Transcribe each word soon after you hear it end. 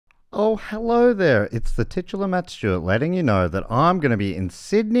Oh, hello there. It's the titular Matt Stewart letting you know that I'm going to be in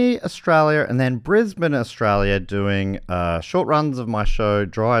Sydney, Australia, and then Brisbane, Australia, doing short runs of my show,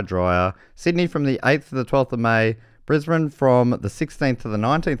 Dryer. Sydney from the 8th to the 12th of May, Brisbane from the 16th to the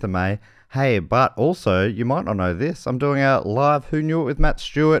 19th of May. Hey, but also, you might not know this, I'm doing a live Who Knew It with Matt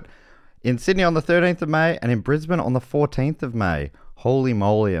Stewart in Sydney on the 13th of May and in Brisbane on the 14th of May. Holy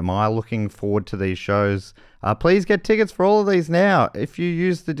moly, am I looking forward to these shows. Please get tickets for all of these now. If you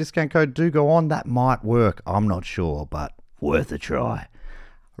use the discount code Do Go On, that might work. I'm not sure, but worth a try.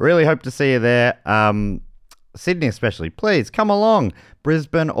 Really hope to see you there. Sydney especially, please come along.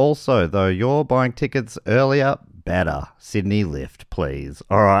 Brisbane also, though you're buying tickets earlier, better. Sydney lift, please.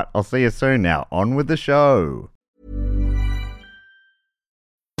 All right, I'll see you soon now. On with the show.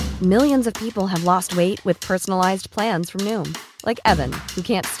 Millions of people have lost weight with personalized plans from Noom. Like Evan, who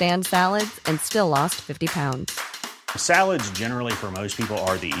can't stand salads and still lost 50 pounds. Salads generally for most people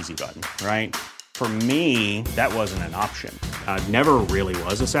are the easy button, right? For me, that wasn't an option. I never really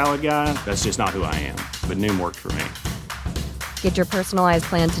was a salad guy. That's just not who I am. But Noom worked for me. Get your personalized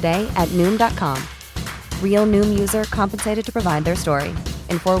plan today at Noom.com. Real Noom user compensated to provide their story.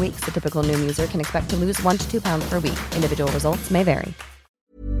 In 4 weeks, the typical Noom user can expect to lose 1 to 2 pounds per week. Individual results may vary.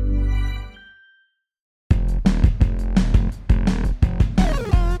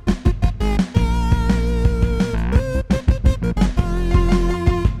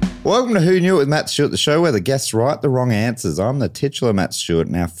 Welcome to Who Knew It with Matt Stewart, the show where the guests write the wrong answers. I'm the titular Matt Stewart,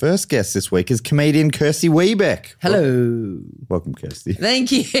 and our first guest this week is comedian Kirsty Webeck. Hello. Welcome, Kirsty.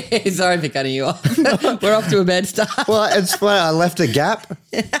 Thank you. Sorry for cutting you off. We're off to a bad start. Well, it's funny. I left a gap,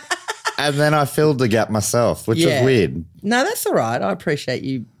 and then I filled the gap myself, which is weird. No, that's all right. I appreciate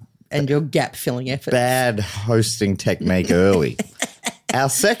you and your gap-filling efforts. Bad hosting technique early. Our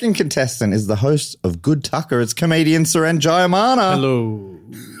second contestant is the host of Good Tucker. It's comedian Suren Jayemanne. Hello.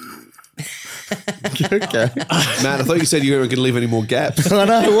 Okay. Matt, I thought you said you weren't going to leave any more gaps. I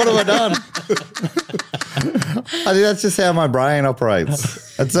know. What have I done? I think that's just how my brain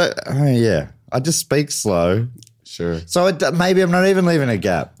operates. I just speak slow. Sure. So maybe I'm not even leaving a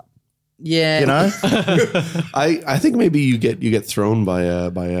gap. Yeah. You know? I think maybe you get thrown by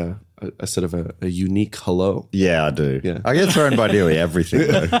a sort of a unique hello. Yeah, I do. Yeah. I get thrown by nearly everything,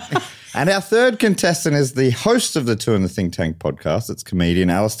 though. And our third contestant is the host of the Two in the Think Tank podcast. It's comedian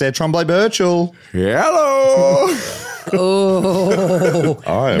Alasdair Tremblay-Birchall. Hello. Oh.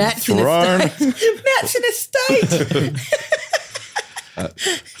 I am Matt's in thrown. a state. Matt's in a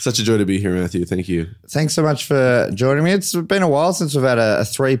state. Such a joy to be here, Matthew. Thank you. Thanks so much for joining me. It's been a while since we've had a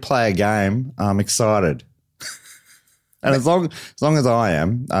three-player game. I'm excited. And as long as I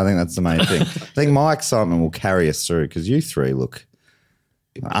am, I think that's the main thing. I think my excitement will carry us through because you three look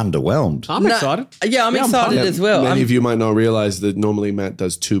underwhelmed. I'm excited. Yeah, I'm excited as well. Many of you might not realize that normally Matt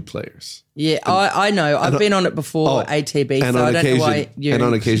does two players. Yeah, I know. I've been on it before, ATB, and so I don't know why you... And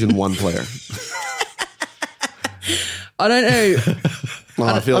on occasion, one player. I don't know.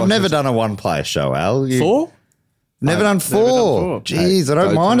 I've never done a one-player show, Al. Four? Never done four. Jeez, I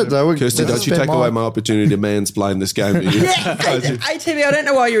don't mind it though. Kirsty, don't you take away my opportunity to mansplain this game to you. ATV, I don't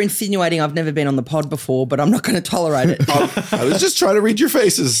know why you're insinuating I've never been on the pod before, but I'm not going to tolerate it. I was just trying to read your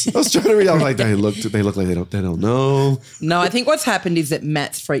faces. I was like, they look like they don't know. No, I think what's happened is that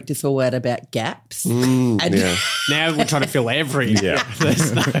Matt's freaked us all out about gaps. Yeah. Now we're trying to fill every. Yeah.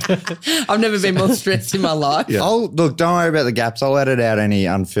 I've never been more stressed in my life. Yeah. Look, don't worry about the gaps. I'll edit out any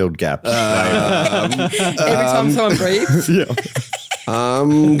unfilled gaps. Every time someone breathes. Yeah.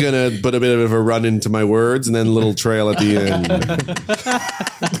 I'm going to put a bit of a run into my words and then a little trail at the end.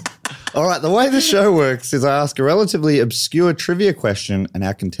 All right, the way the show works is I ask a relatively obscure trivia question and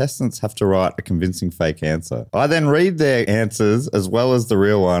our contestants have to write a convincing fake answer. I then read their answers as well as the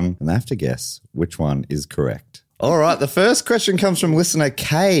real one and they have to guess which one is correct. All right, the first question comes from listener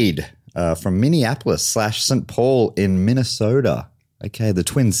Cade from Minneapolis/St. Paul in Minnesota. Okay, the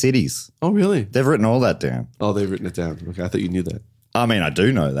Twin Cities. Oh, really? They've written all that down. Oh, they've written it down. Okay, I thought you knew that. I mean, I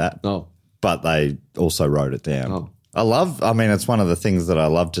do know that. Oh. But they also wrote it down. Oh. It's one of the things that I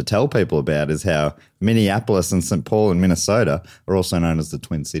love to tell people about is how Minneapolis and St. Paul in Minnesota are also known as the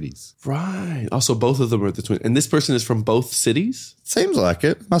Twin Cities. Right. Also, both of them are the twin. And this person is from both cities? Seems like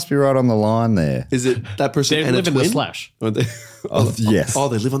it. Must be right on the line there. Is it that person They and live a in twin? the slash. Yes. Oh,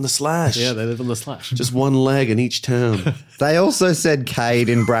 they live on the slash. Yeah, they live in the slash. Just one leg in each town. They also said Cade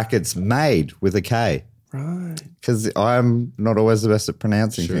in brackets made with a K. Right. Because I'm not always the best at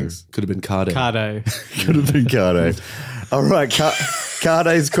pronouncing things. Could have been Cardo. Cardo. Could have been Cardo. All right,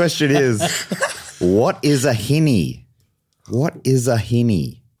 Cardo's question is, what is a hinny? What is a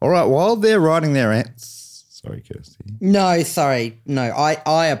hinny? All right, while they're writing their Sorry, Kirsty. No, sorry. No,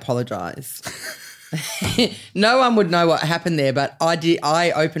 I apologise. No one would know what happened there, but I did.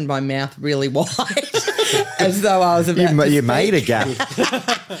 I opened my mouth really wide as though I was about to You speak. made a gap.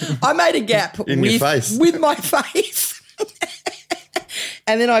 I made a gap In your face. with my face.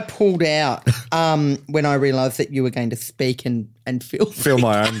 And then I pulled out when I realised that you were going to speak and Fill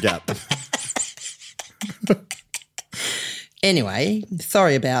my own gap. Anyway,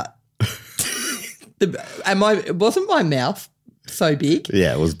 sorry about wasn't my mouth so big?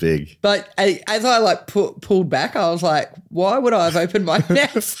 Yeah, it was big. But as I pulled back, I was like, why would I have opened my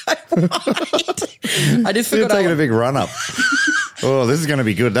mouth so wide? I just You're forgot. taking a big run up. Oh, this is going to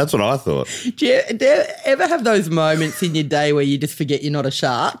be good. That's what I thought. Do you ever have those moments in your day where you just forget you're not a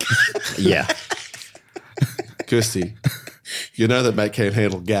shark? Yeah. Kirsty, you know that Matt can't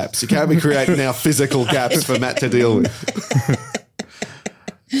handle gaps. You can't be creating now physical gaps for Matt to deal with.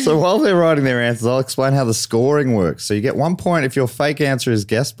 So while they're writing their answers, I'll explain how the scoring works. So you get 1 point if your fake answer is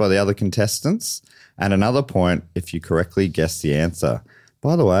guessed by the other contestants, and another point if you correctly guess the answer.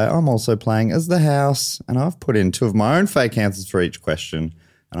 By the way, I'm also playing as the house, and I've put in 2 of my own fake answers for each question,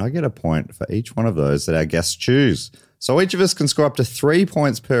 and I get a point for each one of those that our guests choose. So each of us can score up to 3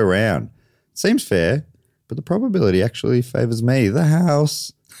 points per round. Seems fair, but the probability actually favours me, the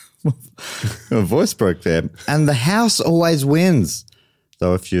house. My voice broke there. And the house always wins.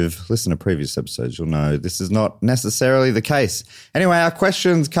 Though if you've listened to previous episodes, you'll know this is not necessarily the case. Anyway, our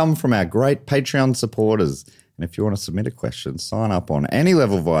questions come from our great Patreon supporters. And if you want to submit a question, sign up on any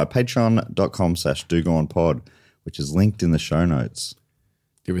level via patreon.com/dogonepod, which is linked in the show notes.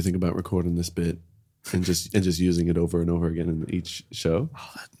 Do you ever think about recording this bit and just using it over and over again in each show? Oh,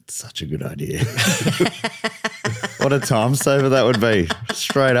 that's such a good idea. What a time saver that would be.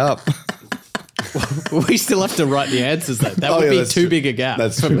 Straight up. We still have to write the answers, though. That would be too big a gap.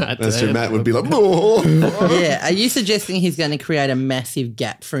 That's for true. Matt. That's true. Matt would be like, oh. Yeah. Are you suggesting he's going to create a massive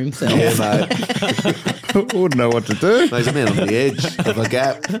gap for himself? Yeah, mate. Wouldn't know what to do. He's a man on the edge of a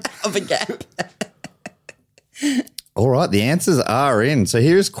gap. Of a gap. All right, the answers are in. So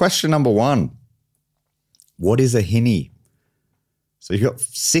here's question number 1. What is a hinny? So you've got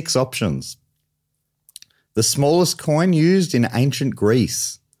 6 options. The smallest coin used in ancient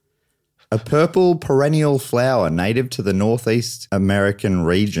Greece. A purple perennial flower native to the Northeast American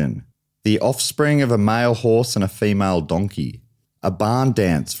region. The offspring of a male horse and a female donkey. A barn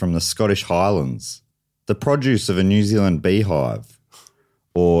dance from the Scottish Highlands. The produce of a New Zealand beehive.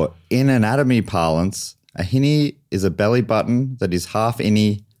 Or, in anatomy parlance, a hinny is a belly button that is half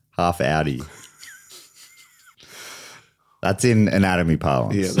innie, half outie. That's in anatomy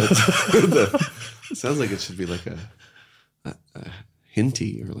parlance. Yeah, it sounds like it should be like a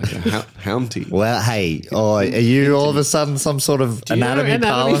hinty or like a hounty. Well, hey, are you all of a sudden some sort of anatomy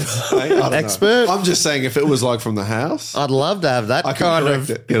parlance I don't expert? know. I'm just saying, if it was like from the house, I'd love to have that I can kind correct of,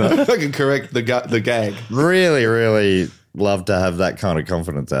 it. You know, I can correct the gag. really, really love to have that kind of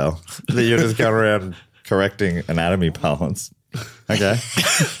confidence, Al, that you're just going around correcting anatomy parlance. Okay.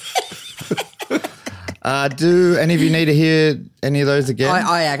 Do any of you need to hear any of those again?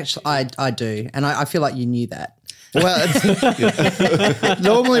 I do. And I feel like you knew that. Well,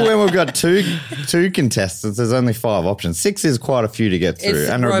 normally when we've got two contestants, there's only 5 options. 6 is quite a few to get through It's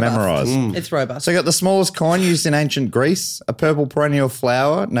and robust. memorise. It's robust. So you got the smallest coin used in ancient Greece, a purple perennial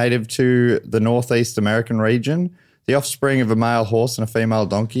flower native to the Northeast American region, the offspring of a male horse and a female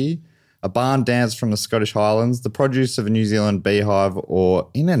donkey, a barn dance from the Scottish Highlands, the produce of a New Zealand beehive, or,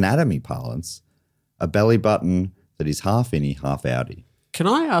 in anatomy parlance, a belly button that is half innie, half outie. Can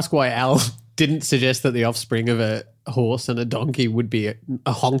I ask why Al didn't suggest that the offspring of a horse and a donkey would be a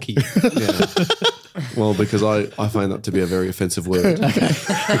honky? Yeah. Well, because I find that to be a very offensive word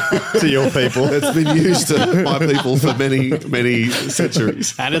To your people. It's been used to my people for many, many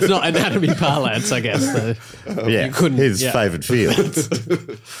centuries. And it's not anatomy parlance, I guess. So Yeah, you couldn't, his yeah. favourite field.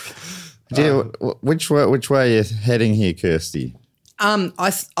 Which way are you heading here, Kirsty?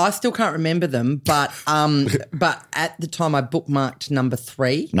 I still can't remember them, but at the time I bookmarked number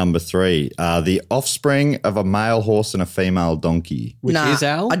 3. Number 3, the offspring of a male horse and a female donkey. Which is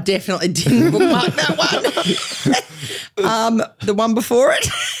Al? I definitely didn't bookmark that one. The one before it.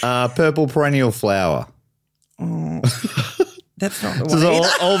 Purple perennial flower. That's not the So one.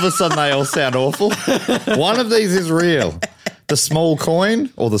 all of a sudden they all sound awful. One of these is real. The small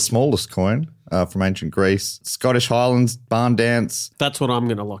coin, or the smallest coin from ancient Greece. Scottish Highlands, barn dance. That's what I'm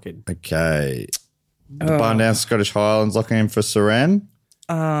going to lock in. Okay. The barn dance, Scottish Highlands, locking in for Suren.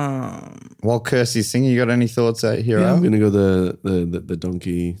 While Kirsty's singing, you got any thoughts out here, Yeah, Al? I'm going to go the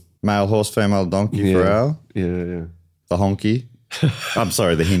donkey. Male horse, female donkey for Al. Yeah. The honky. I'm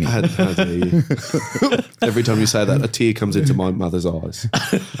sorry, the hinny. How dare you. Every time you say that, a tear comes into my mother's eyes.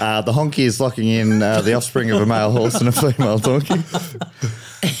 The honky is locking in the offspring of a male horse and a female donkey.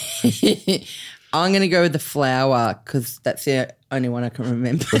 I'm going to go with the flower because that's the only one I can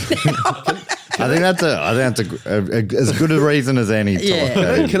remember now. I think that's as good a reason as any.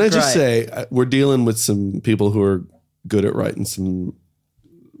 Yeah. Can I just say, we're dealing with some people who are good at writing some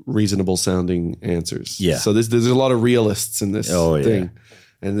reasonable sounding answers. Yeah. So there's a lot of realists in this thing.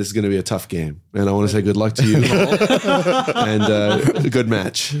 And this is going to be a tough game. And I want to say good luck to you and a good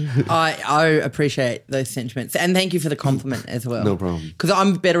match. I appreciate those sentiments. And thank you for the compliment as well. No problem. Because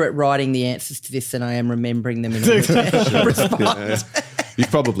I'm better at writing the answers to this than I am remembering them in order to respond. You've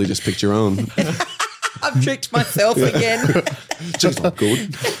probably just picked your own. I've tricked myself again. Just not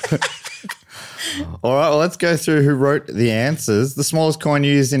good. All right, well, let's go through who wrote the answers. The smallest coin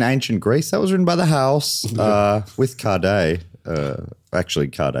used in ancient Greece, that was written by the house with Cade. Actually,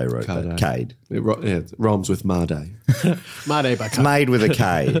 Cade wrote that. Cade. It rhymes with Marday. Marday by Cade. Made with a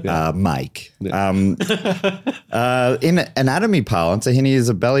K, make. Yeah. In anatomy parlance, a hinny is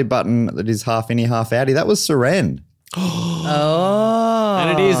a belly button that is half inny, half outy. That was Suren. Oh.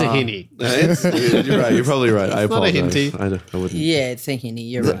 And it is a hinny. You're right. You're probably right. I apologize. Not a hinty. I wouldn't. Yeah, it's a hinny.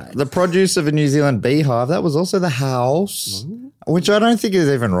 You're right. The produce of a New Zealand beehive, that was also the house, which I don't think is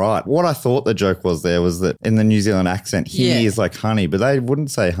even right. What I thought the joke was there was that in the New Zealand accent, hinny is like honey, but they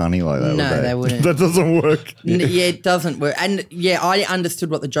wouldn't say honey like that, No, would they wouldn't. That doesn't work. Yeah, it doesn't work. And I understood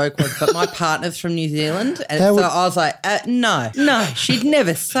what the joke was, but my partner's from New Zealand. And How so would- I was like, no, she'd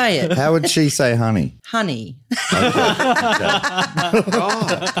never say it. How would she say honey? Honey.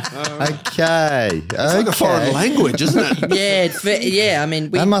 Okay. It's like a foreign language, isn't it? Yeah, I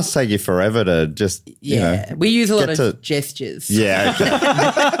mean, That must take you forever to just, we use a lot get of to- gestures. Yeah.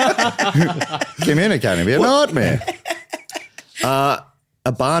 Communicating be a nightmare.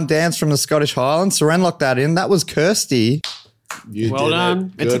 A barn dance from the Scottish Highlands. Suren locked that in. That was Kirsty. You Well did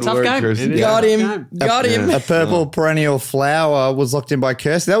done. it. It's a Good tough work, game. Kirsty. It is. Got Yeah. him. Got him. A purple perennial flower was locked in by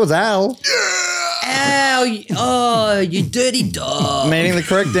Kirsty. That was Al. Ow. You dirty dog. Meaning the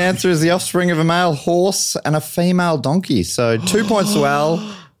correct answer is the offspring of a male horse and a female donkey. So 2 points to Al,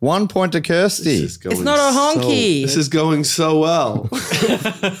 1 point to Kirsty. This is going It's not a honky. this is going so well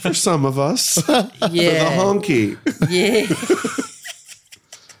for some of us. Yeah. The honky. Yeah.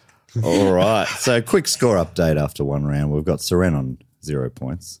 All right. So quick score update after one round. We've got Suren on 0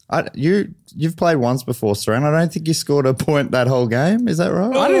 points. You've played once before, Suren. I don't think you scored a point that whole game. Is that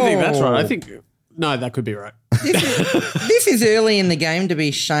right? I don't think that's right. I think, no, that could be right. This is early in the game to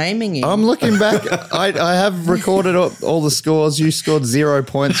be shaming him. I'm looking back. I have recorded all the scores. You scored 0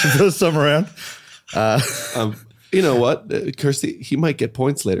 points the first time around. You know what, Kirsty? He might get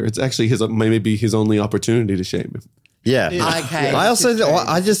points later. It's actually maybe his only opportunity to shame him. Yeah. Okay.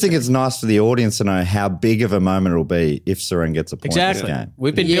 I just think it's nice for the audience to know how big of a moment it'll be if Suren gets a point in Exactly. this game.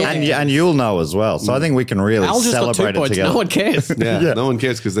 We've been Yeah. building. And you'll know as well. So I think we can really Al just got 2 celebrate it points. together. No one cares. Yeah, no one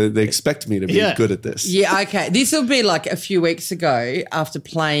cares because they expect me to be Yeah. good at this. Yeah, okay. This will be like a few weeks ago after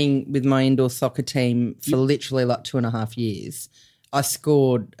playing with my indoor soccer team for literally like 2.5 years. I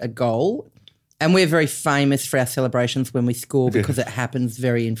scored a goal. And we're very famous for our celebrations when we score because it happens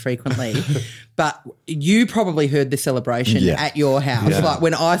very infrequently. But you probably heard the celebration at your house, like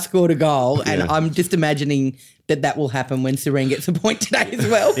when I scored a goal, and I'm just imagining that will happen when Suren gets a point today as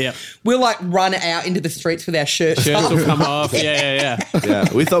well. Yeah. We'll like run out into the streets with our shirts Shirts off. will come off. Yeah.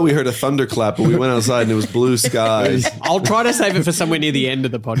 Yeah, we thought we heard a thunderclap, but we went outside and it was blue skies. I'll try to save it for somewhere near the end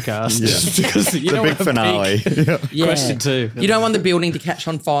of the podcast. Just because you The don't big want to finale. peak. Question 2. You don't want the building to catch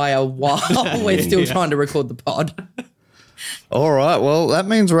on fire while we're still trying to record the pod. All right. Well, that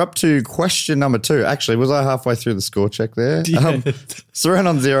means we're up to question number 2. Actually, was I halfway through the score check there? Suren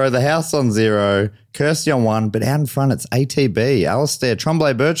on 0, the house on 0, Kirsty on 1, but out in front it's ATB, Alasdair,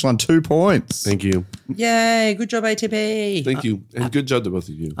 Tremblay-Birchall on 2 points. Thank you. Yay, good job, ATP. Thank you. And good job to both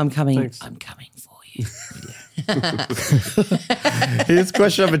of you. I'm coming. Thanks. I'm coming for you. Here's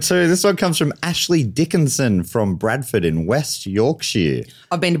question number 2. This one comes from Ashley Dickinson from Bradford in West Yorkshire.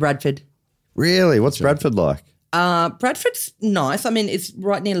 I've been to Bradford. Really? What's Bradford like? Bradford's nice. I mean, it's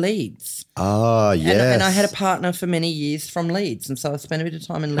right near Leeds. Oh, yes. And I had a partner for many years from Leeds, and so I spent a bit of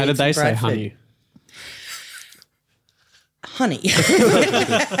time in Leeds. How did they and say Bradford. honey? Honey.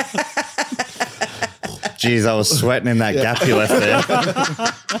 Jeez, I was sweating in that gap you left there.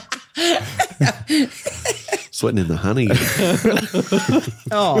 Sweating in the honey.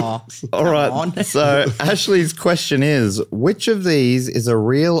 Oh. All right. on. So Ashley's question is, which of these is a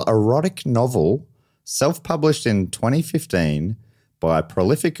real erotic novel self-published in 2015 by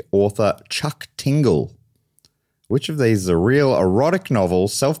prolific author Chuck Tingle? Which of these is a real erotic novel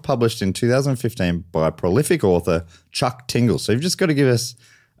self-published in 2015 by prolific author Chuck Tingle? So you've just got to give us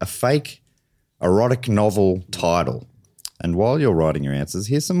a fake erotic novel title. And while you're writing your answers,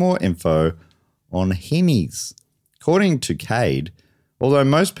 here's some more info on hinnies. According to Cade, although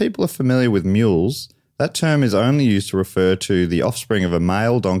most people are familiar with mules, that term is only used to refer to the offspring of a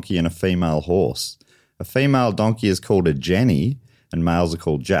male donkey and a female horse. A female donkey is called a jenny, and males are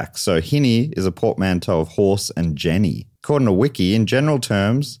called jacks. So hinny is a portmanteau of horse and jenny. According to Wiki, in general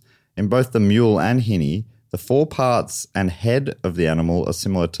terms, in both the mule and hinny, the foreparts and head of the animal are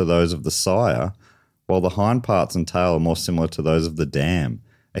similar to those of the sire, while the hind parts and tail are more similar to those of the dam.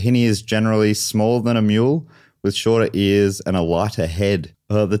 A hinny is generally smaller than a mule, with shorter ears and a lighter head.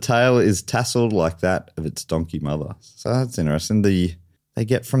 The tail is tasseled like that of its donkey mother. So that's interesting. They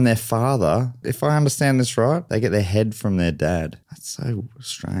get from their father, if I understand this right, they get their head from their dad. That's so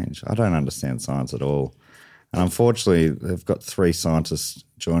strange. I don't understand science at all. And unfortunately, they've got 3 scientists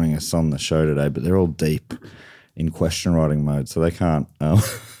joining us on the show today, but they're all deep in question writing mode, so they can't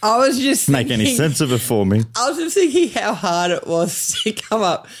I was just make any sense of it for me. I was just thinking how hard it was to come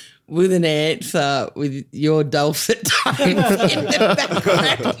up with an answer with your dulcet tones in the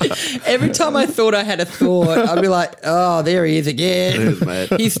background. Every time I thought I had a thought, I'd be like, oh, there he is again.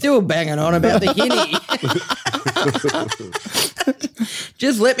 He's still banging on about the hinny.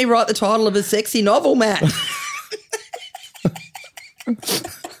 Just let me write the title of a sexy novel, Matt.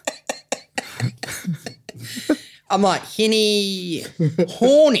 I'm like, hinny,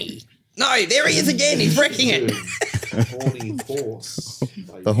 horny. No, there he is again. He's wrecking it. Horny horse.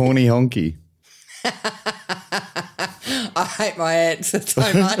 The horny honky. I hate my answer so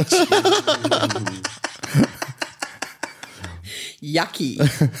much. Yucky.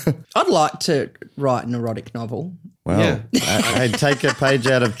 I'd like to write an erotic novel. Well, I'd take a page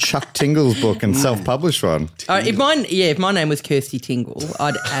out of Chuck Tingle's book and self-publish one. If my name was Kirsty Tingle,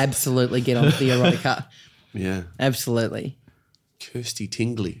 I'd absolutely get onto the erotica. Yeah. Absolutely. Kirsty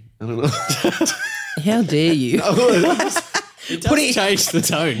Tingley. I don't know. How dare you? It does change the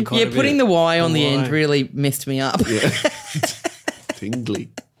tone quite a bit. Putting the Y on the end really messed me up. Yeah.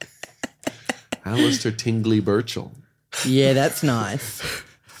 Tingley. Alasdair Tremblay-Birchall. Yeah, that's nice.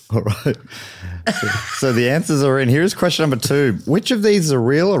 All right. So the answers are in. Here's question number 2. Which of these is a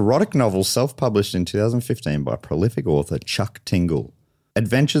real erotic novel self-published in 2015 by prolific author Chuck Tingle?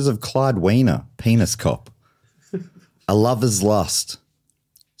 Adventures of Clyde Weiner, Penis Cop. A Lover's Lust.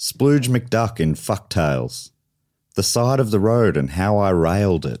 Splooge McDuck in Fucktales. The Side of the Road and How I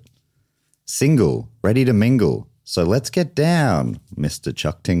Railed It. Single, Ready to Mingle. So Let's Get Down, Mr.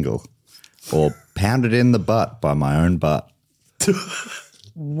 Chuck Tingle. Or Pounded in the Butt by My Own Butt.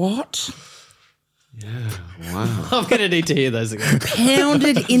 What? Yeah, wow. I'm going to need to hear those again.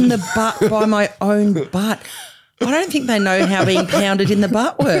 Pounded in the butt by my own butt. I don't think they know how being pounded in the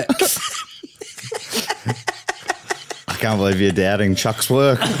butt works. I can't believe you're doubting Chuck's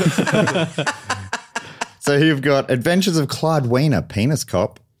work. So you've got Adventures of Clyde Weiner, Penis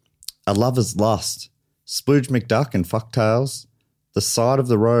Cop, A Lover's Lust, Splooge McDuck and Fucktales, The Side of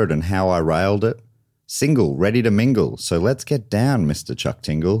the Road and How I Railed It, Single, Ready to Mingle, So Let's Get Down, Mr. Chuck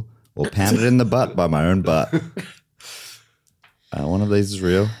Tingle, or Pounded in the Butt by My Own Butt. One of these is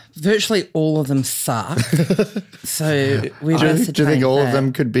real. Virtually all of them suck. So we've Do you think all of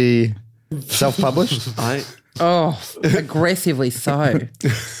them could be self-published? Aggressively so. Do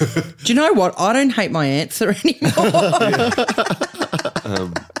you know what? I don't hate my answer anymore.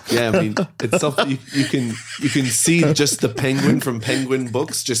 Yeah, I mean, it's stuff you can see just the penguin from Penguin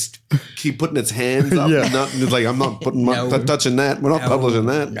Books just keep putting its hands up. Yeah. It's like, I'm not touching that. We're not publishing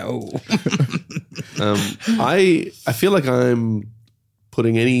that. No. I feel like I'm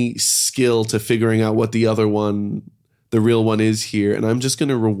putting any skill to figuring out what the other one, the real one is here, and I'm just going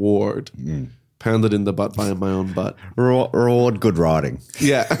to reward Pounded in the Butt by My Own Butt. Reward good writing.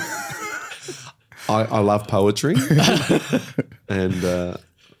 Yeah. I love poetry. And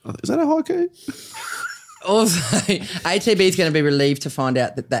is that a hockey? Also, ATB is going to be relieved to find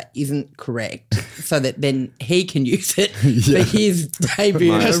out that isn't correct so that then he can use it for his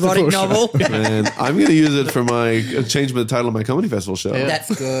debut erotic novel. And I'm going to use it for my change the title of my comedy festival show. Yeah.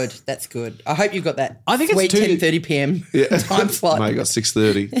 That's good. That's good. I hope you've got that I think it's sweet 10:30 p.m. time slot. I got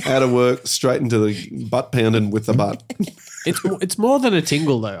 6:30. Out of work, straight into the butt pounding with the butt. It's more than a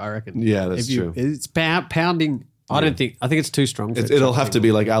tingle, though, I reckon. Yeah, that's true. It's think I think it's too strong. It'll have to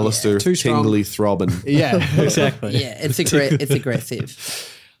be like Alasdair tingly throbbing. Yeah, exactly. Yeah, it's aggressive.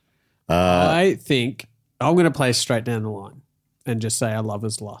 I think I'm going to play straight down the line and just say A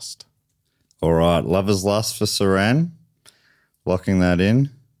Lover's Lust. All right, Lover's Lust for Suren. Locking that in.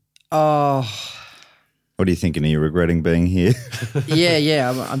 Oh. What are you thinking? Are you regretting being here?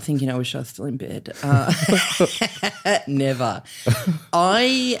 Yeah. I'm thinking I wish I was still in bed. Never.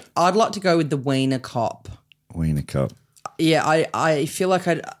 I'd like to go with the Wiener Cop. Wiener Cop. Yeah, I feel like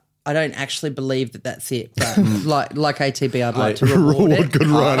I don't actually believe that that's it, but like ATB, I'd like to reward it. Good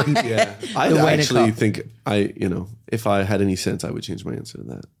writing. Yeah. I Wiener actually Cop. think if I had any sense, I would change my answer to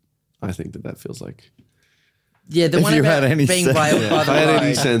that. I think that feels like. Yeah, the If one you about had any being sense. railed by If the I had any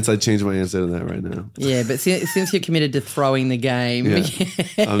road. sense, I'd change my answer to that right now. Yeah, but since you're committed to throwing the game, Yeah.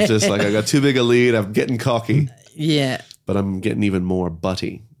 I'm just like, I got too big a lead. I'm getting cocky, yeah. but I'm getting even more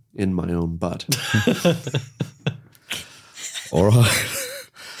butty in my own butt. All right.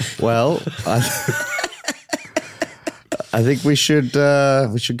 Well, I think we should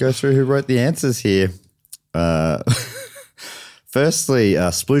go through who wrote the answers here. Firstly,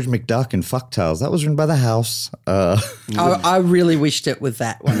 Splooge McDuck and Fucktails. That was written by The House. I really wished it was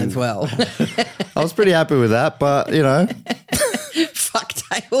that one as well. I was pretty happy with that, but Fuck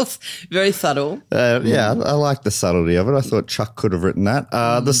tails, very subtle. yeah, I like the subtlety of it. I thought Chuck could have written that.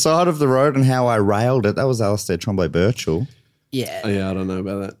 The Side of the Road and How I Railed It. That was Alasdair Tremblay-Birchall. Yeah. Oh, yeah, I don't know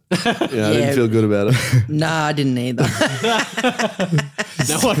about that. Yeah, I didn't feel good about it. Nah, I didn't either.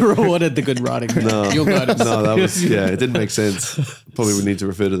 No one rewarded the good writing. No, You'll notice. no, that was it didn't make sense. Probably would need to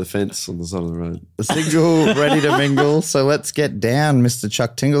refer to the fence on the side of the road. The single Ready to Mingle. So let's get down, Mr.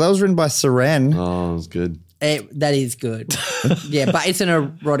 Chuck Tingle. That was written by Suren. Oh, it was good. That is good. Yeah, but it's an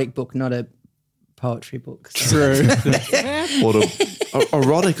erotic book, not a poetry book. So. True.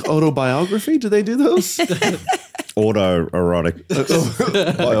 Erotic autobiography? Do they do those? Autoerotic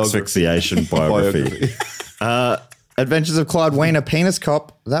asphyxiation biography. Adventures of Clyde Wiener, Penis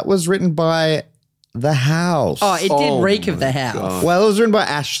Cop. That was written by The House. Oh, it did reek of the house. Well, it was written by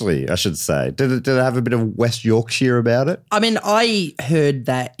Ashley, I should say. Did it have a bit of West Yorkshire about it? I mean, I heard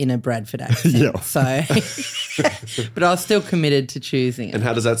that in a Bradford accent, Yeah. so, but I was still committed to choosing it. And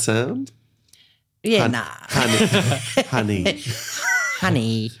how does that sound? Yeah, nah, Honey.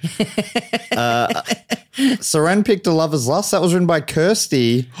 honey. Suren picked A Lover's Lost. That was written by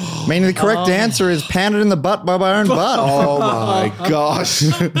Kirsty, meaning the correct answer is Pounded in the Butt by my own butt. Oh my gosh.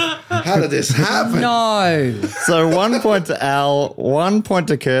 How did this happen? No, So 1 point to Al, 1 point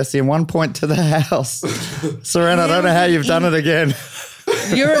to Kirsty, and 1 point to The House. Suren, I don't know how you've done it again.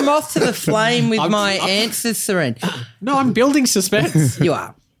 you're a moth to the flame with my answers, Suren. No, I'm building suspense. You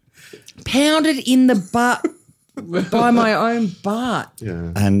are pounded in the butt by my own butt.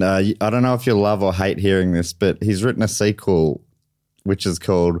 Yeah. And I don't know if you love or hate hearing this, but he's written a sequel which is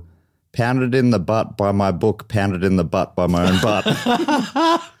called Pounded in the Butt by my book, Pounded in the Butt by my own butt.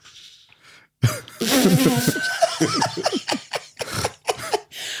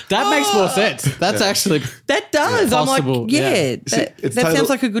 That makes more sense. That's actually That does. I'm Possible, like, yeah. that it's sounds titled-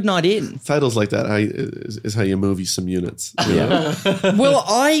 like a good night in. Titles like that is how you move some units. You know? Well,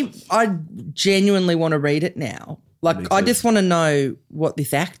 I genuinely want to read it now. Like, I just want to know what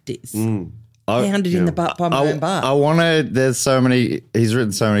this act is. Pounded in the butt by my own butt. I want to, there's so many, he's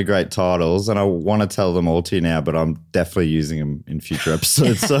written so many great titles and I want to tell them all to you now, but I'm definitely using them in future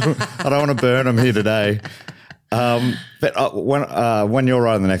episodes. So I don't want to burn them here today. But when you're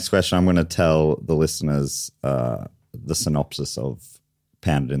writing the next question, I'm going to tell the listeners the synopsis of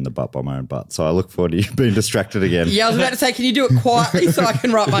Pounded in the Butt by my own butt. So I look forward to you being distracted again. Yeah, I was about to say, can you do it quietly so I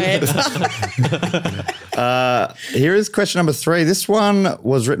can write my answer? Here is question number 3. This one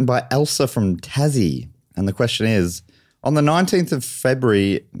was written by Elsa from Tassie. And the question is, on the 19th of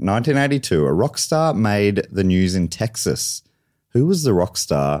February, 1982, a rock star made the news in Texas. Who was the rock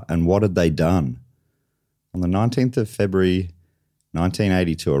star and what had they done? On the 19th of February,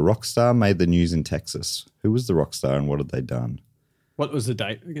 1982, a rock star made the news in Texas. Who was the rock star and what had they done? What was the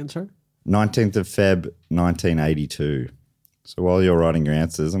date again, sorry? 19th of Feb, 1982. So while you're writing your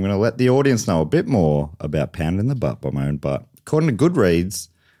answers, I'm going to let the audience know a bit more about Pounded in the Butt by my own butt. According to Goodreads,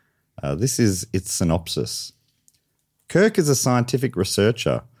 this is its synopsis. Kirk is a scientific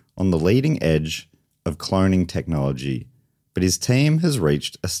researcher on the leading edge of cloning technology, but his team has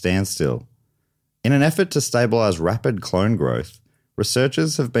reached a standstill. In an effort to stabilize rapid clone growth,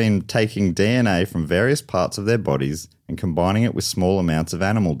 researchers have been taking DNA from various parts of their bodies and combining it with small amounts of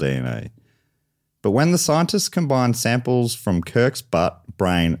animal DNA. But when the scientists combine samples from Kirk's butt,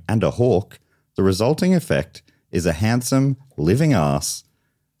 brain, and a hawk, the resulting effect is a handsome, living ass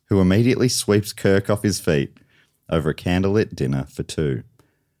who immediately sweeps Kirk off his feet over a candlelit dinner for 2.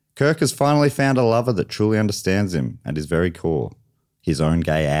 Kirk has finally found a lover that truly understands him at his very core, his own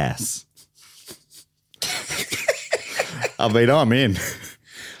gay ass. I mean, I'm in.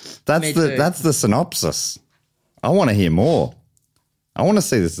 Me too. That's the synopsis. I want to hear more. I want to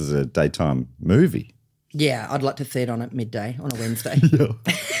see this as a daytime movie. Yeah, I'd like to see it on at midday on a Wednesday.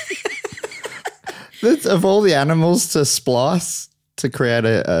 That's, of all the animals to splice to create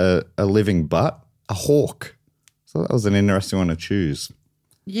a living butt, a hawk. So that was an interesting one to choose.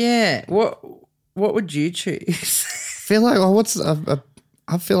 Yeah. What would you choose? Feel like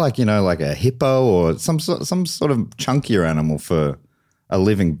I feel like, you know, like a hippo or some sort of chunkier animal for a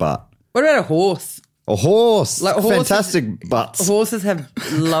living butt. What about a horse? A horse. Like horses, fantastic butts. Horses have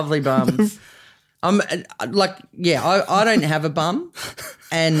lovely bums. I don't have a bum,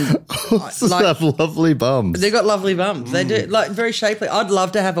 and Horses have lovely bums. They've got lovely bums. They do, like very shapely. I'd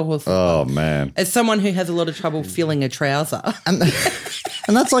love to have a horse. Oh man! As someone who has a lot of trouble filling a trouser, and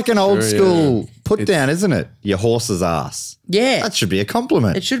that's like an old school put down, isn't it? Your horse's ass. Yeah, that should be a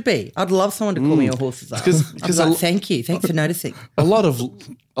compliment. It should be. I'd love someone to call me a horse's ass. Because like, thank you, thanks for noticing. A lot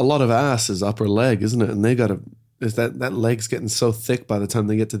of ass is upper leg, isn't it? And they got to. Is that leg's getting so thick by the time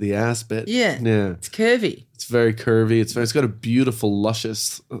they get to the ass bit? Yeah, it's curvy. It's very curvy. It's got a beautiful,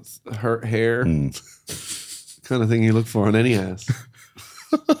 luscious hair, kind of thing you look for on any ass.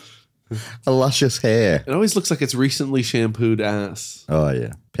 A luscious hair. It always looks like it's recently shampooed ass. Oh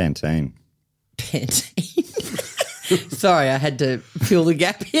yeah, Pantene. Sorry, I had to fill the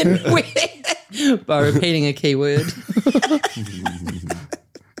gap in by repeating a key word.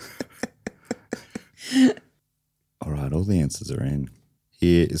 All right, all the answers are in.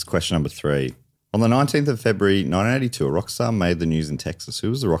 Here is question number 3. On the 19th of February 1982, a rock star made the news in Texas. Who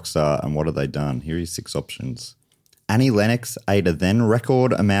was the rock star and what had they done? Here are your 6 options. Annie Lennox ate a then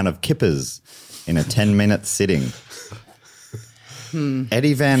record amount of kippers in a 10-minute sitting.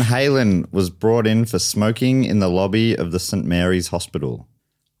 Eddie Van Halen was brought in for smoking in the lobby of the St. Mary's Hospital.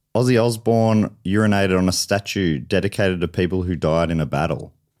 Ozzy Osbourne urinated on a statue dedicated to people who died in a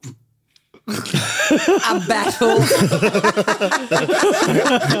battle. A battle.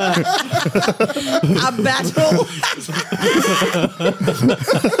 A battle.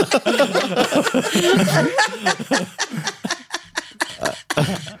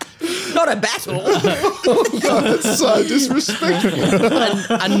 Not a battle. Oh, God, that's so disrespectful.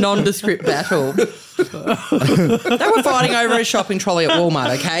 A nondescript battle. They were fighting over a shopping trolley at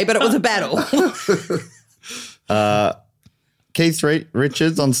Walmart, okay? But it was a battle. Keith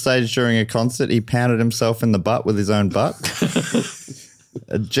Richards on stage during a concert, he pounded himself in the butt with his own butt.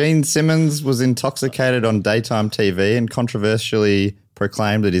 Gene Simmons was intoxicated on daytime TV and controversially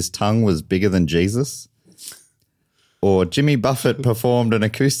proclaimed that his tongue was bigger than Jesus. Or Jimmy Buffett performed an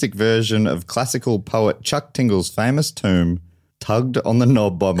acoustic version of classical poet Chuck Tingle's famous tune, Tugged on the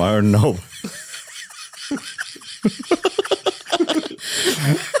Knob by My Own Knob.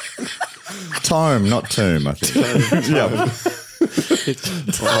 Tome, not tomb, I think. Yeah.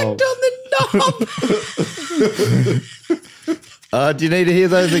 Tugged on the knob. Do you need to hear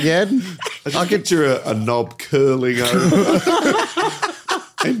those again? I can picture a knob curling over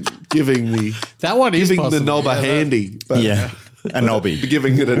and giving the knob a handy. But a nobby.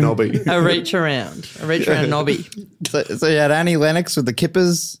 Giving it a nobby. A reach around nobby. So you had Annie Lennox with the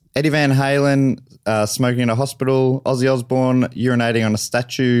kippers, Eddie Van Halen smoking in a hospital, Ozzy Osbourne urinating on a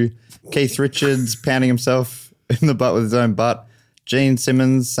statue, Keith Richards pounding himself in the butt with his own butt, Gene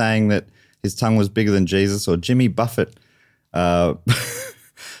Simmons saying that his tongue was bigger than Jesus, or Jimmy Buffett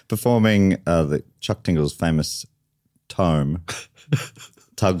performing the Chuck Tingle's famous tome,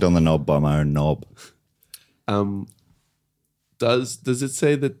 Tugged on the Knob by My Own Knob. Does it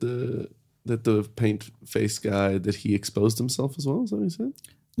say that the paint face guy, that he exposed himself as well? Is that what he said?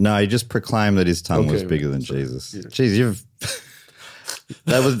 No, he just proclaimed that his tongue was bigger than Jesus. Yeah. Jeez,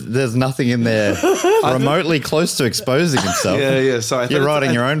 there's nothing in there remotely close to exposing himself. Yeah. So you're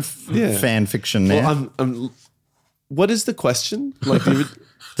writing your own fan fiction there. Well, what is the question? Like,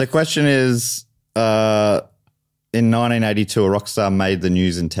 the question is, in 1982, a rock star made the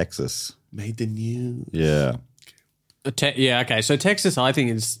news in Texas. Made the news. Yeah. Okay. So Texas, I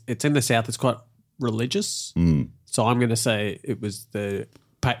think it's in the South. It's quite religious. So I'm going to say it was the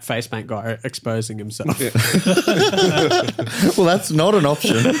face paint guy exposing himself. Yeah. Well, that's not an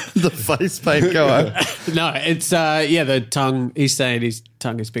option. The face paint guy. No, it's the tongue. He's saying his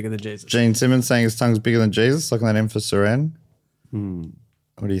tongue is bigger than Jesus. Gene Simmons saying his tongue's bigger than Jesus, looking that in for Suren.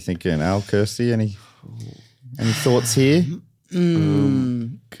 What are you thinking, Al, Kirsty? Any thoughts here?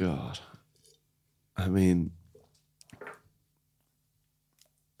 God. I mean,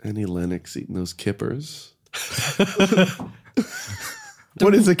 Annie Lennox eating those kippers.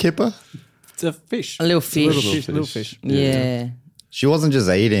 What is a kipper? It's a fish. A little fish. Little fish. Yeah. She wasn't just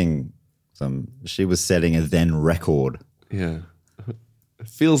eating some, she was setting a then record. Yeah. It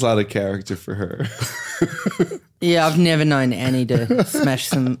feels out of character for her. Yeah, I've never known Annie to smash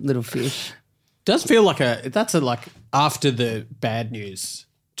some little fish. Does feel like that's after the bad news.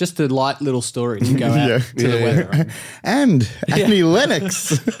 Just a light little story to go out to the weather. Right? And Annie Lennox.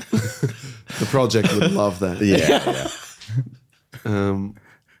 The project would love that. Yeah.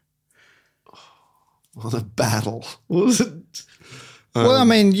 What a battle. What was it? Well, I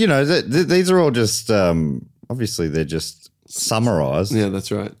mean, you know, these are all just, obviously they're just summarised. Yeah,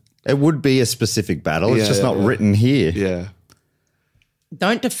 that's right. It would be a specific battle. It's Yeah, just not yeah. written here. Yeah.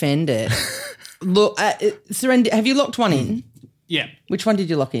 Don't defend it. Look, Suren, have you locked one in? Yeah. Which one did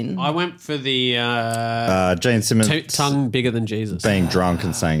you lock in? I went for the Jane Simmons tongue bigger than Jesus. being drunk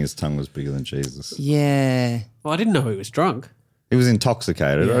and saying his tongue was bigger than Jesus. Yeah. Well, I didn't know he was drunk. He was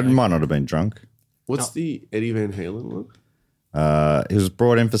intoxicated. He might not have been drunk. What's the Eddie Van Halen one? He was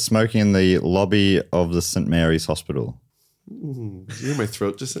brought in for smoking in the lobby of the St. Mary's Hospital. Did you hear my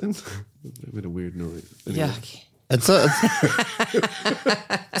throat just then? I made a weird noise. Anyway. Yuck. It's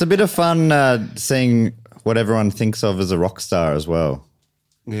a bit of fun seeing what everyone thinks of as a rock star as well.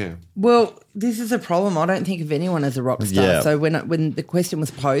 Yeah. Well, this is a problem. I don't think of anyone as a rock star. Yeah. So when the question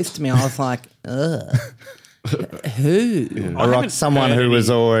was posed to me, I was like, ugh. Who? Yeah. Someone who was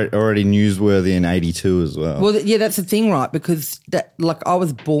already newsworthy in 82 as well. Well, yeah, that's the thing, right? Because I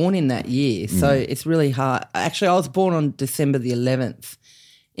was born in that year, so it's really hard. Actually, I was born on December the 11th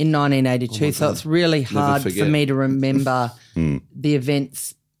in 1982, so it's really hard for me to remember the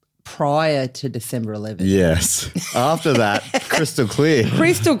events prior to December 11th. Yes. After that, crystal clear.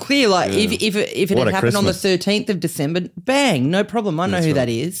 Crystal clear. Like if it What had a happened on the Christmas. 13th of December, bang, no problem. I know who that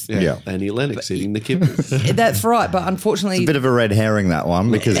is. Yeah. Annie Lennox eating the kippers. That's right. But unfortunately, A bit of a red herring, that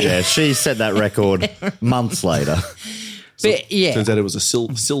one, because, she set that record months later. but yeah, Turns out it was a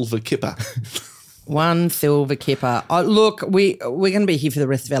silver kipper. one silver kipper. Look, we're going to be here for the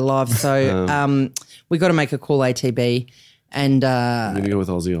rest of our lives, so we got to make a call ATB. And I'm going to go with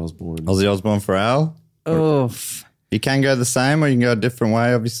Ozzy Osbourne. Ozzy Osbourne for Al. oof. You can go the same or you can go a different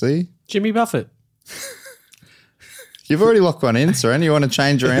way, obviously. Jimmy Buffett. You've already locked one in, Suren. You want to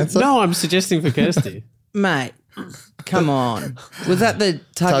change your answer? No, I'm suggesting for Kirsty. Mate, come on. Was that the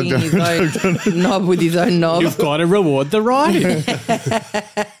tugging his own knob with his own knob? You've got to reward the writing.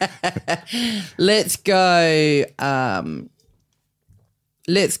 Let's go.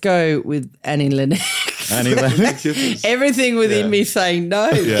 Let's go with Annie Lennox. Annie Lennox. Everything within me saying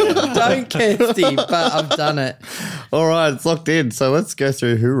no, don't, Kirsty, but I've done it. All right, it's locked in. So let's go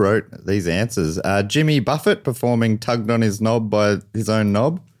through who wrote these answers. Jimmy Buffett performing Tugged on His Knob by His Own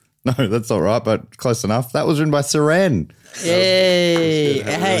Knob. No, that's not right, but close enough. That was written by Suren. Hey,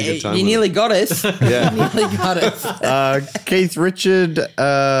 Having a really good time you with nearly got us. Yeah. Nearly got us. Keith Richard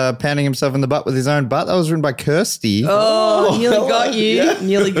pounding himself in the butt with his own butt. That was written by Kirsty. Oh, nearly got you. Yeah.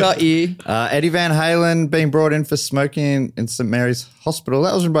 Nearly got you. Eddie Van Halen being brought in for smoking in St. Mary's Hospital.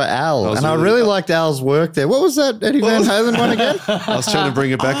 That was written by Al. And I really liked Al's work there. What was that Eddie Van Halen one again? I was trying to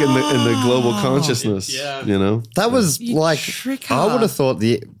bring it back in the global consciousness. Yeah. You know? That was tricker. I would have thought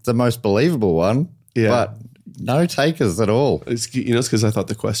the most believable one. Yeah. But no takers at all. It's because I thought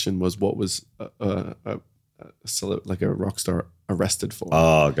the question was what was like a rock star arrested for.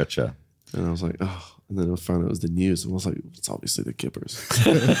 Oh, gotcha. And I was like, oh. And then I found out it was the news. And I was like, it's obviously the Kippers.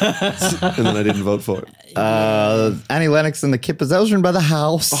 And then I didn't vote for it. Annie Lennox and the Kippers. That was written by The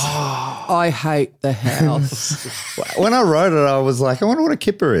House. I hate the house. When I wrote it, I was like, I wonder what a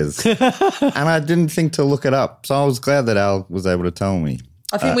Kipper is. And I didn't think to look it up. So I was glad that Al was able to tell me.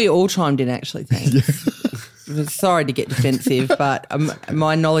 I think we all chimed in, actually. Thanks. Sorry to get defensive, but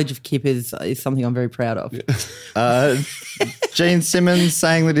my knowledge of kippers is something I'm very proud of. Gene Simmons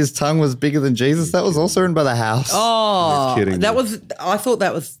saying that his tongue was bigger than Jesus. That was also written by The House. Oh, You're kidding me. I thought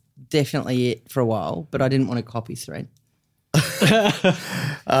that was definitely it for a while, but I didn't want to copy Suren.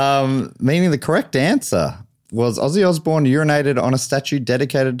 Meaning the correct answer was Ozzy Osbourne urinated on a statue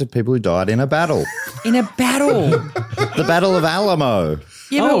dedicated to people who died in a battle. In a battle. The Battle of Alamo.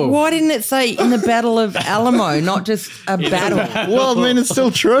 Yeah, but why didn't it say in the Battle of Alamo, not just a battle? Well, I mean, it's still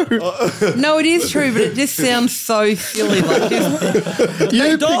true. No, it is true, but it just sounds so silly. Like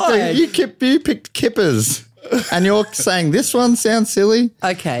You picked Kippers. And you're saying this one sounds silly?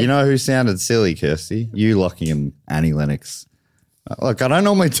 Okay. You know who sounded silly, Kirsty? You locking in Annie Lennox. Look, I don't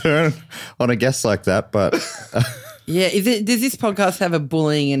normally turn on a guest like that, but... Yeah, does this podcast have a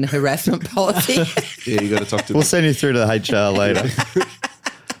bullying and harassment policy? Yeah, you got to talk to We'll me. send you through to the HR later.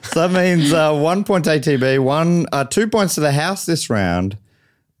 So that means 1 point ATB, 2 points to the house this round.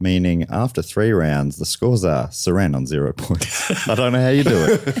 meaning after 3 rounds, the scores are Suren on 0 points. I don't know how you do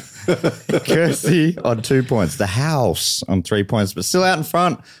it. Kirsty on 2 points. The House on 3 points, but still out in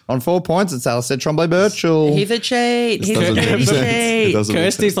front on 4 points. It's Alasdair Tremblay-Birchall. He's a cheat. He's a doesn't dirty make sense. It cheat. doesn't make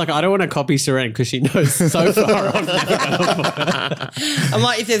Kirsty's sense. like, I don't want to copy Suren because she knows so far. I'm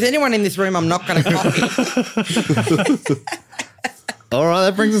like, if there's anyone in this room, I'm not going to copy. All right,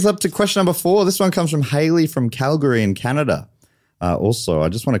 that brings us up to question number 4. This one comes from Hayley from Calgary in Canada. Also, I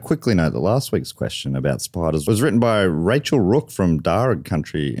just want to quickly note that last week's question about spiders was written by Rachel Rook from Darug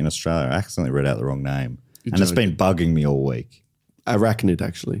country in Australia. I accidentally read out the wrong name. And it's been bugging me all week. Arachnid,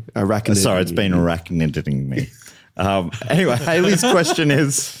 actually. Sorry, it's been arachniding me. Anyway, Hayley's question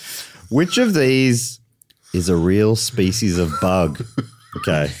is, which of these is a real species of bug?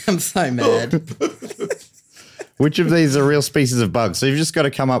 Okay. I'm so mad. Which of these are real species of bug? So you've just got to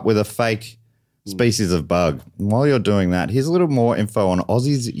come up with a fake species of bug. And while you're doing that, here's a little more info on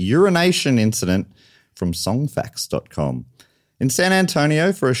Aussie's urination incident from songfacts.com. In San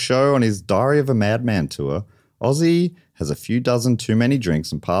Antonio, for a show on his Diary of a Madman tour, Aussie has a few dozen too many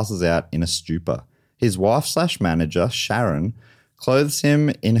drinks and passes out in a stupor. His wife/manager, Sharon, clothes him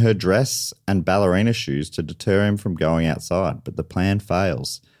in her dress and ballerina shoes to deter him from going outside, but the plan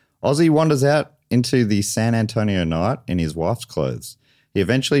fails. Aussie wanders out into the San Antonio night in his wife's clothes. He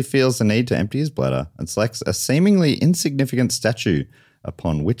eventually feels the need to empty his bladder and selects a seemingly insignificant statue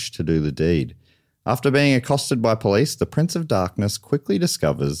upon which to do the deed. After being accosted by police, the Prince of Darkness quickly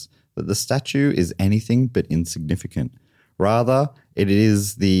discovers that the statue is anything but insignificant. Rather, it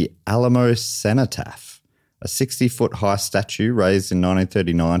is the Alamo Cenotaph, a 60-foot high statue raised in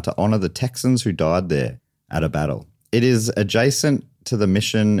 1939 to honor the Texans who died there at a battle. It is adjacent to the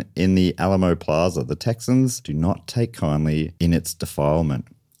mission in the Alamo Plaza. The Texans do not take kindly in its defilement.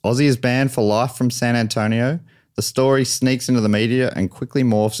 Aussie is banned for life from San Antonio. The story sneaks into the media and quickly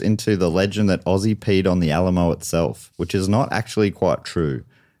morphs into the legend that Aussie peed on the Alamo itself, which is not actually quite true.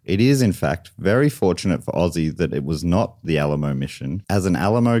 It is, in fact, very fortunate for Aussie that it was not the Alamo mission, as an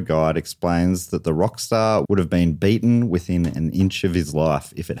Alamo guide explains that the rock star would have been beaten within an inch of his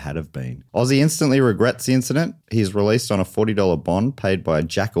life if it had have been. Aussie instantly regrets the incident. He is released on a $40 bond paid by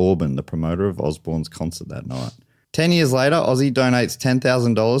Jack Orban, the promoter of Osborne's concert that night. 10 years later, Aussie donates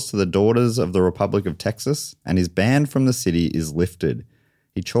 $10,000 to the Daughters of the Republic of Texas, and his ban from the city is lifted.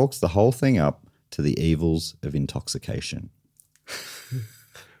 He chalks the whole thing up to the evils of intoxication.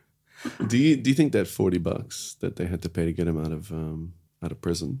 Do you think that $40 that they had to pay to get him out of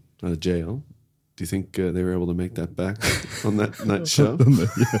prison, out of jail, do you think they were able to make that back on that night show?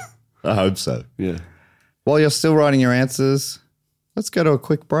 Yeah, I hope so. Yeah. While you're still writing your answers, let's go to a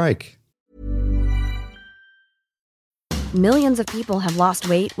quick break. Millions of people have lost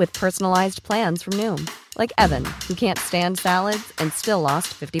weight with personalized plans from Noom. Like Evan, who can't stand salads and still lost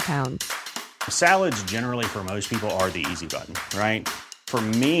 50 pounds. Salads generally for most people are the easy button, right? For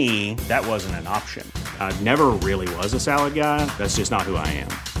me, that wasn't an option. I never really was a salad guy. That's just not who I am.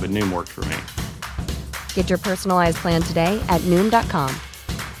 But Noom worked for me. Get your personalized plan today at Noom.com.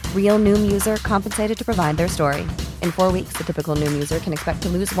 Real Noom user compensated to provide their story. In 4 weeks, the typical Noom user can expect to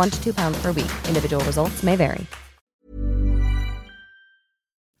lose 1 to 2 pounds per week. Individual results may vary.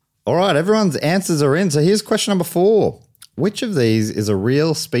 All right, everyone's answers are in. So here's question number 4. Which of these is a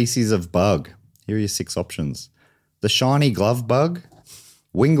real species of bug? Here are your 6 options. The shiny glove bug,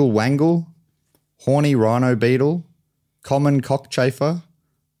 wingle wangle, horny rhino beetle, common cockchafer,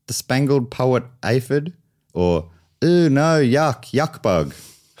 the spangled poet aphid, or ooh no, yuck bug.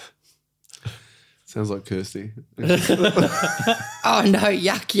 Sounds like Kirsty. Oh no,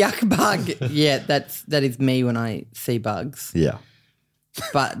 yuck bug. Yeah, that is me when I see bugs. Yeah.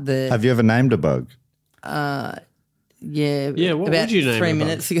 But Have you ever named a bug? yeah, what about would you name 3 a bug?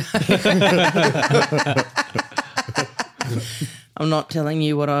 minutes ago. I'm not telling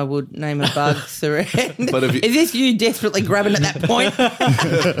you what I would name a bug, Suren. But Is this you desperately grabbing at that point?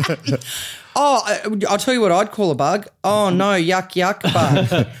 I'll tell you what I'd call a bug. Oh no, yuck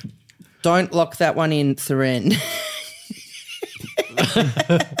bug. Don't lock that one in, Suren.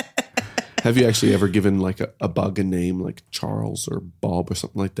 Have you actually ever given like a bug a name like Charles or Bob or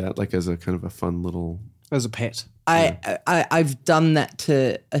something like that, like as a kind of a fun little... As a pet. I've done that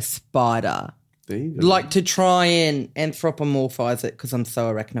to a spider. There you go. Like to try and anthropomorphize it because I'm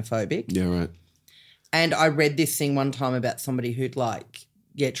so arachnophobic. Yeah, right. And I read this thing one time about somebody who'd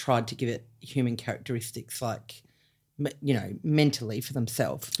tried to give it human characteristics mentally for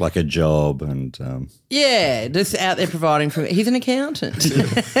themselves. Like a job and... Yeah, just out there providing for... He's an accountant.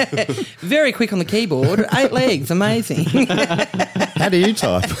 Very quick on the keyboard. 8 legs, amazing. How do you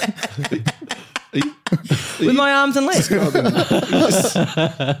type? with my arms and legs.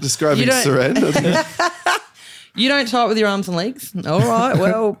 Describing You don't- Suren. You don't tie it with your arms and legs? All right,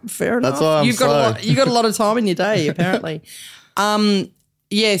 well, fair enough. That's why I'm you've got a lot of time in your day, apparently. It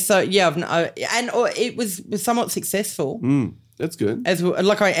was somewhat successful. That's good. As well,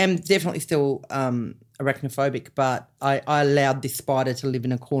 like I am definitely still arachnophobic, but I allowed this spider to live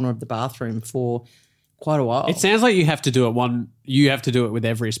in a corner of the bathroom for quite a while. It sounds like you have to do it with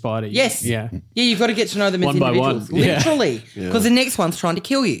every spider. Yes. Yeah. Yeah, you've got to get to know them One as by individuals. one. Yeah. Literally. Because the next one's trying to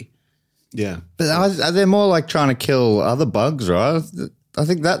kill you. Yeah. But they're more like trying to kill other bugs, right? I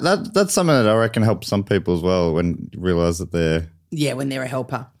think that's something that I reckon helps some people as well when you realise that they're when they're a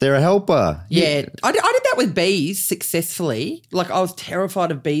helper. a helper. Yeah. I did that with bees successfully. Like I was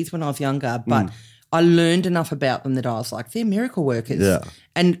terrified of bees when I was younger, but I learned enough about them that I was like, they're miracle workers. Yeah.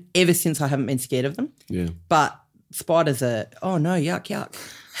 And ever since I haven't been scared of them. Yeah. But spiders are, oh no, yuck.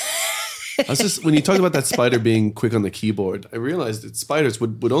 I was just, when you talk about that spider being quick on the keyboard, I realized that spiders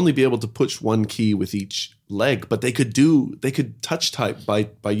would only be able to push one key with each leg, but they could touch type by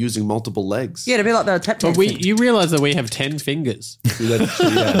using multiple legs. Yeah, to be like the tap But dancing. you realise that we have 10 fingers.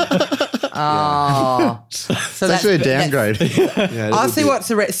 Oh. So It's actually a downgrade. Yeah, I see what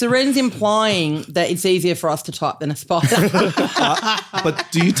Suren's implying that it's easier for us to type than a spider. But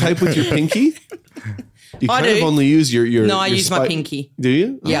do you type with your pinky? You I kind of do. only use your No, I use my pinky. Do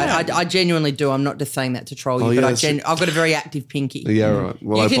you? Yeah, I genuinely do. I'm not just saying that to troll you, yeah, but that's I've got a very active pinky. Yeah, right.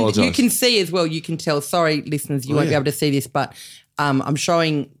 Well, I You apologize. can see as well. You can tell. Sorry, listeners, you won't be able to see this, but I'm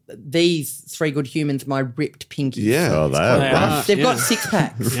showing these three good humans my ripped pinkies. Yeah. Oh, they are They rough. are. They've got six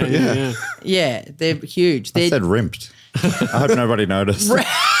packs. Yeah. Yeah, they're huge. I They're, said rimped. I hope nobody noticed.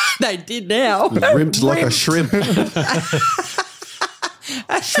 they did now. Rimped like a shrimp.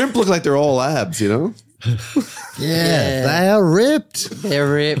 Shrimp look like they're all abs, you know? Yeah, they are ripped.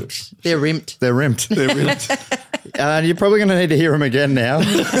 They're ripped. They're rimped. They're rimped. They're rimped. And you're probably going to need to hear them again now.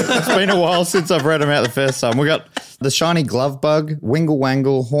 It's been a while since I've read them out the first time. We got the shiny glove bug, wingle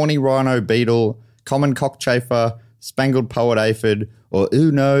wangle, horny rhino beetle, common cockchafer, spangled poet aphid, or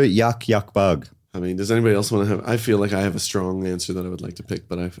uno yuck bug. I mean, does anybody else want to have? I feel like I have a strong answer that I would like to pick,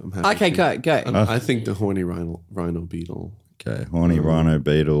 but I'm happy. Okay, to. go. I think the horny rhino beetle. Okay, horny rhino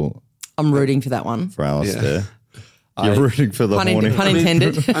beetle I'm rooting for that one. for Alasdair. You're rooting for the Pun horny.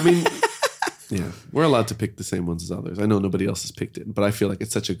 intended. I mean, yeah, we're allowed to pick the same ones as others. I know nobody else has picked it, but I feel like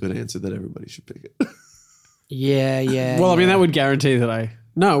it's such a good answer that everybody should pick it. Yeah. Well, I mean, that would guarantee that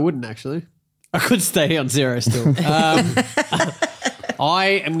No, it wouldn't actually. I could stay on 0 still.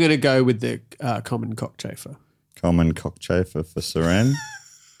 I am going to go with the common cockchafer. Common cockchafer for Suren.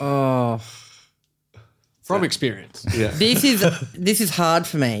 Oh, From experience. Yeah, this is hard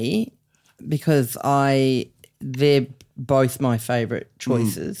for me because they're both my favourite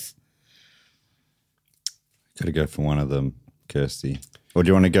choices. Got to go for one of them, Kirsty. Or do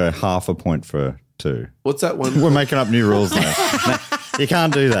you want to go half a point for two? what's that one? We're making up new rules now. No, you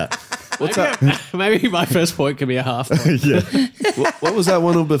can't do that. What's that? Maybe my first point could be a half point. What was that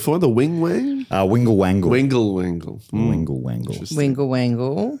one before? The wing wang? Wingle wangle. Wingle wangle. Wingle wangle. Wingle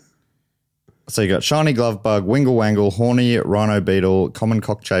wangle. So you got shiny glove bug, wingle wangle, horny rhino beetle, common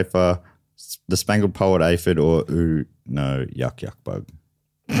cockchafer, the spangled poet aphid, or yuck bug.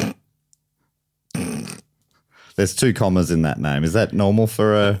 There's 2 commas in that name. Is that normal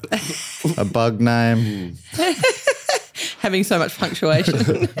for a bug name? Having so much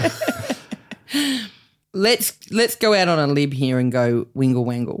punctuation. Let's go out on a lib here and go wingle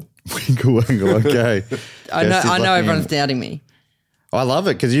wangle. Wingle wangle. Okay. I know everyone's doubting me. I love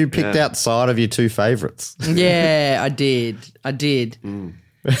it because you picked outside of your 2 favourites. Yeah, I did. I don't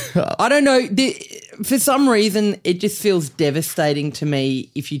know. For some reason, it just feels devastating to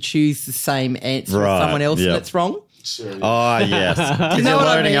me if you choose the same answer Right, as someone else yep. and it's wrong. Oh, yes. Because You know you're what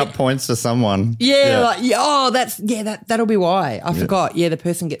I loading mean? up points to someone. That'll be why. I forgot. Yeah, the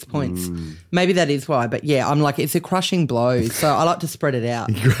person gets points. Maybe that is why. But yeah, I'm like, it's a crushing blow. So I like to spread it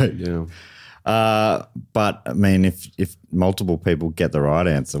out. Great. Yeah. But, I mean, if multiple people get the right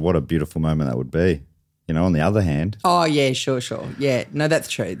answer, what a beautiful moment that would be. You know, on the other hand. Oh, yeah, sure. Yeah, no, that's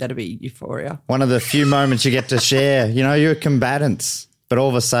true. That'd be euphoria. One of the few moments you get to share. You know, you're combatants, but all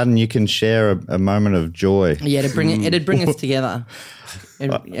of a sudden you can share a moment of joy. Yeah, it'd bring us together.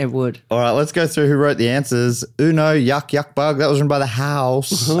 It would. All right, let's go through who wrote the answers. Uno, yuck bug. That was written by the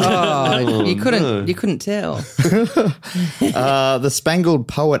House. Oh, you couldn't tell. The Spangled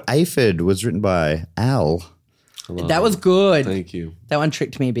Poet Aphid was written by Al. That was good. Thank you. That one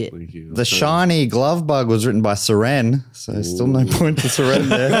tricked me a bit. Thank you. The Shiny Glove Bug was written by Suren. So still no point to Suren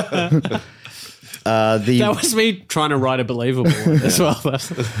there. That was me trying to write a believable one as well.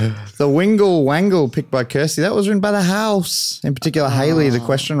 The Wingle Wangle picked by Kirsty, that was written by the house. In particular, Hayley, the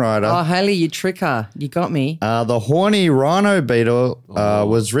question writer. Oh, Hayley, you tricker. You got me. The Horny Rhino Beetle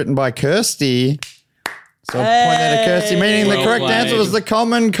was written by Kirsty. So I'll point that to Kirsty, meaning the correct answer was the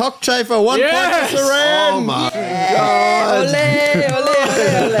common cockchafer. 1 point to Suren. Oh my God.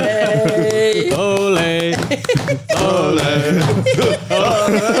 Ole, ole,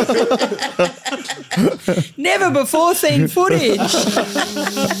 ole. Never before seen footage.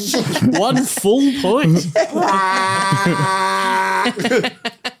 1 full point.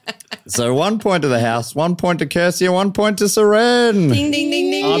 So 1 point to the house, 1 point to Kirsty, and 1 point to Suren. Ding, ding,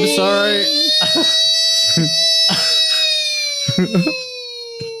 ding, ding. I'm sorry.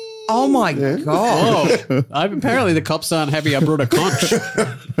 Oh my God. Oh, apparently the cops aren't happy I brought a conch.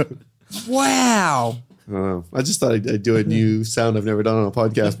 Wow. I just thought I'd do a new sound I've never done on a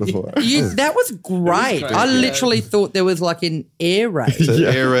podcast before. That was great. I literally thought there was like an air raid.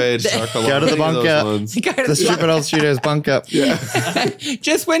 Air raid, shark alarm, Go to the those bunker. ones. Go to The stupid old studio's bunker.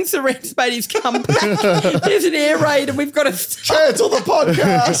 Just when Suren's made his comeback, there's an air raid and we've got to Cancel the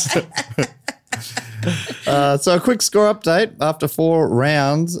podcast. So a quick score update. After 4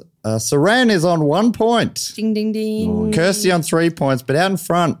 rounds, Suren is on 1 point. ding, ding, ding. Kirsty on 3 points, but out in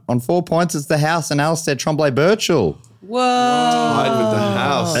front on 4 points it's the house and Alasdair Tremblay-Birchall. Whoa. Tied with the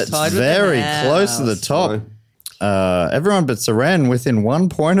house. It's Tied with the very house. close to the top. Everyone but Suren within 1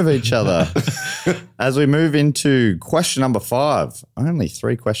 point of each other. As we move into question number 5, only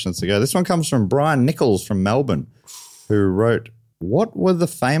 3 questions to go. This one comes from Brian Nichols from Melbourne, who wrote, what were the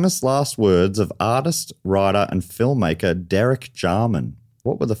famous last words of artist, writer and filmmaker Derek Jarman?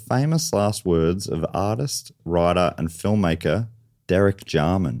 What were the famous last words of artist, writer and filmmaker Derek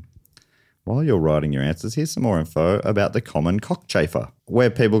Jarman? While you're writing your answers, here's some more info about the common cockchafer, where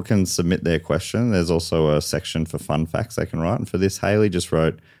people can submit their question. There's also a section for fun facts they can write. And for this, Hayley just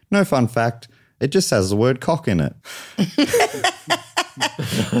wrote, no fun fact, it just has the word cock in it.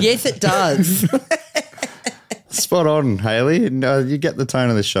 Yes, it does. Spot on, Hayley. You get the tone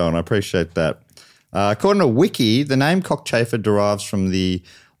of the show, and I appreciate that. According to Wiki, the name cockchafer derives from the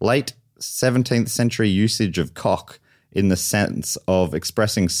late 17th century usage of cock in the sense of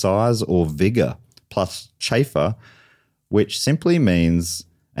expressing size or vigor, plus chafer, which simply means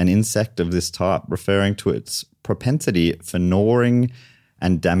an insect of this type, referring to its propensity for gnawing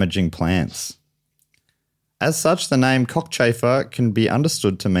and damaging plants. As such, the name cockchafer can be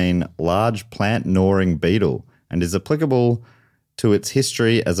understood to mean large plant gnawing beetle and is applicable to its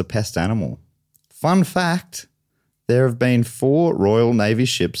history as a pest animal. Fun fact, there have been 4 Royal Navy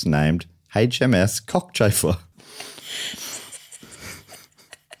ships named HMS Cockchafer.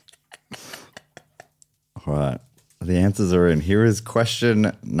 All right, the answers are in. Here is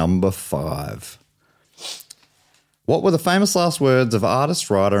question number 5. What were the famous last words of artist,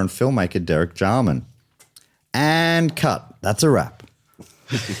 writer and filmmaker Derek Jarman? And cut. That's a wrap.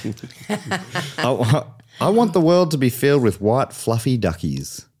 I want the world to be filled with white fluffy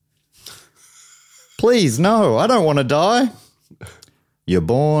duckies. Please, no, I don't want to die. You're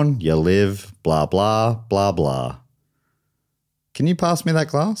born, you live, blah, blah, blah, blah. Can you pass me that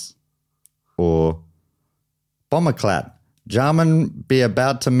glass? Or Bomberclat, Jarman be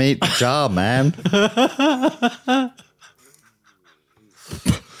about to meet Jar, man.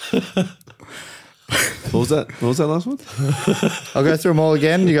 What was that? What was that last one? I'll go through them all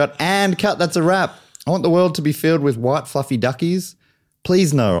again. You got and cut, that's a wrap. I want the world to be filled with white fluffy duckies.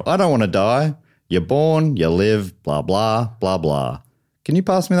 Please no, I don't want to die. You're born, you live, blah, blah, blah, blah. Can you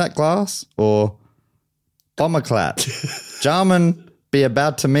pass me that glass? Or Bomberclat, Jarman be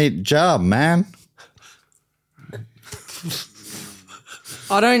about to meet Jar, man.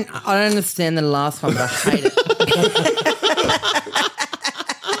 I don't understand the last one, but I hate it.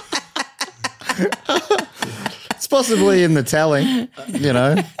 It's possibly in the telling, you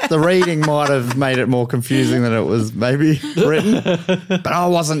know. The reading might have made it more confusing than it was maybe written. But I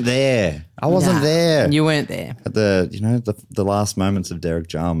wasn't there. I wasn't there. You weren't there. At the last moments of Derek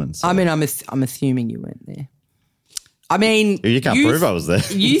Jarman. So. I mean, I'm assuming you weren't there. I mean, You can't prove I was there.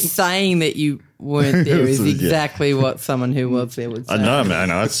 You saying that you weren't there is Yeah. exactly what someone who was there would say. I know, man.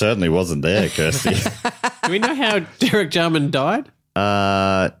 I certainly wasn't there, Kirsty. Do we know how Derek Jarman died?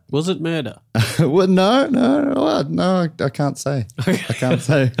 Was it murder? Well, no, I can't say. I can't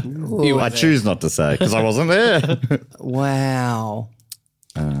say. I choose not to say because I wasn't there. Wow.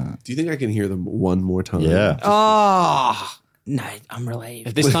 Do you think I can hear them one more time? Yeah. Oh, no, I'm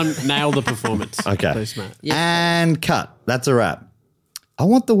relieved. This time, nail the performance. Okay. Please, Matt. And cut. That's a wrap. I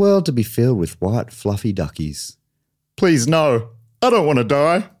want the world to be filled with white, fluffy duckies. Please, no. I don't want to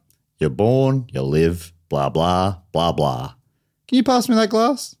die. You're born, you live, blah, blah, blah, blah. Can you pass me that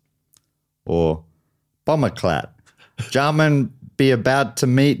glass? Or Bomberclat. Jayemanne be about to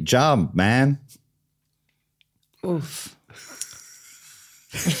meet Jump, man. Oof.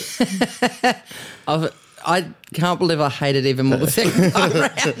 I can't believe I hate it even more the second time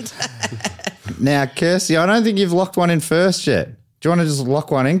around. Now, Kirsty, I don't think you've locked one in first yet. Do you want to just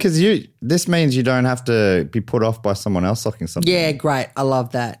lock one in? Because this means you don't have to be put off by someone else locking something Yeah, in. great. I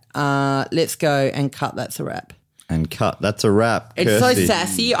love that. Let's go and cut. That's a wrap. And cut. That's a wrap, It's Kirsty. so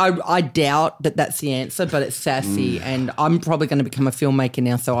sassy. I doubt that that's the answer, but it's sassy. And I'm probably going to become a filmmaker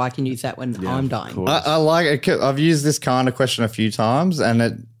now, so I can use that when I'm dying. I like it. I've used this kind of question a few times,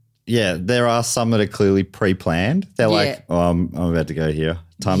 and there are some that are clearly pre-planned. They're like, oh, I'm about to go here.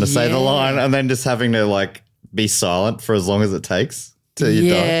 Time to say the line, and then just having to like be silent for as long as it takes till you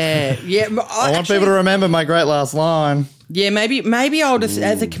die. Yeah. I want people to remember my great last line. Yeah, maybe I'll just,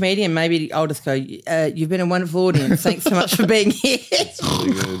 as a comedian, maybe I'll just go, you've been a wonderful audience. Thanks so much for being here.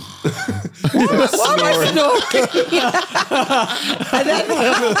 Really good. Why am I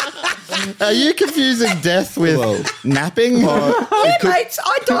snoring? Are you confusing death with napping? Yeah, mate,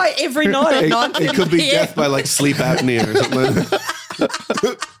 I die every night at 9 It could be death by like sleep apnea or something.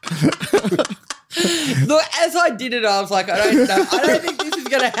 Look, as I did it, I was like, I don't know. I don't think this is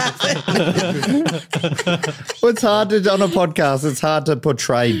going to happen. Well, it's hard to, on a podcast, it's hard to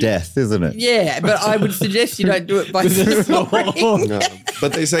portray death, isn't it? Yeah, but I would suggest you don't do it by snoring. No.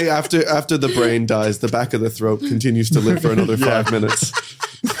 But they say after the brain dies, the back of the throat continues to live for another 5 minutes.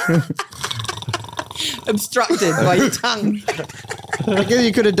 Obstructed by your tongue. I guess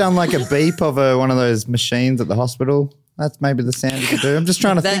you could have done like a beep of one of those machines at the hospital. That's maybe the sound you could do. I'm just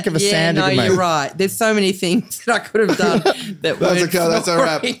trying to think of a sound you could make. You're right. There's so many things that I could have done that weren't That's a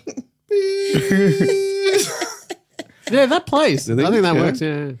wrap. snoring. Yeah, that plays. You think? I think that Yeah. works. Yeah.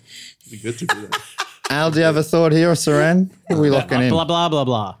 It'd be good to do that. Al, do you have a thought here, or Suren? What are we locking in? Blah blah blah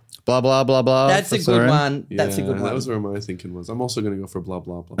blah. Blah, blah, blah, blah. That's for a good Suren. one. That's a Yeah, good one. That was where my thinking was. I'm also going to go for blah,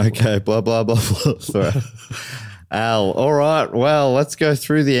 blah, blah. blah. Okay, blah, blah, blah, blah. Sorry. Al, all right. Well, let's go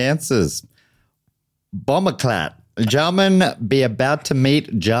through the answers. Bomberclat. Jayemanne be about to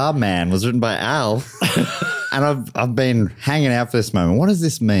meet Jayemanne was written by Al. And I've been hanging out for this moment. What does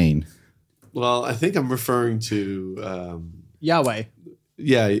this mean? Well, I think I'm referring to, Yahweh.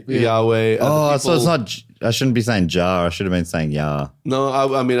 Yahweh. Oh, so it's not, I shouldn't be saying jar. I should have been saying Yah. No,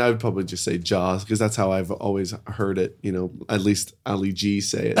 I mean, I would probably just say Jaws because that's how I've always heard it, at least Ali G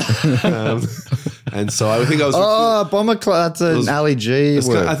say it. And so I think I was. Oh, Bomberclat, that's an Ali G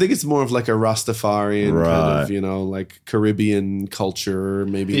word. I think it's more of like a Rastafarian Right. kind of, like Caribbean culture,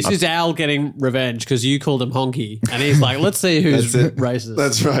 maybe. This is Al getting revenge because you called him honky, and he's like, "Let's see who's That's it. racist."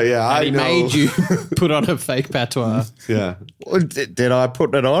 That's right, yeah. And I he know. made you put on a fake patois. Yeah. Did I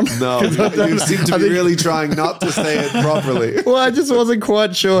put it on? No, you seem to be really trying not to say it properly. Well, I just wasn't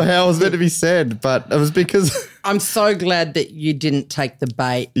quite sure how it was meant to be said, but it was because I'm so glad that you didn't take the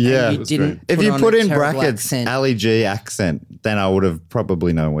bait. Yeah. and you That's didn't. if you on put a in terrible brackets accent. Ali G accent, then I would have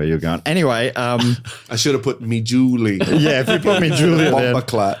probably known where you're going. Anyway, I should have put me Julie. yeah, if you put me Julia there.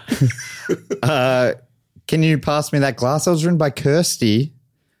 Bombaclat. Can you pass me that glass? That was written by Kirsty.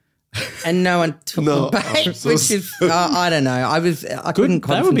 and no one took No, the bait, I'm so which is I don't know. I couldn't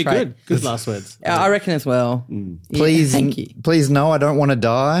That would be concentrate. good. Good last words. I reckon as well. Yeah, Please, thank you. please, no, I don't want to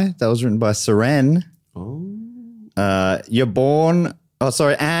die. That was written by Suren. Oh. You're born. Oh,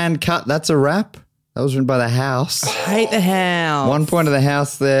 sorry, and cut. That's a wrap. That was written by The House. Hate the house. 1 point of The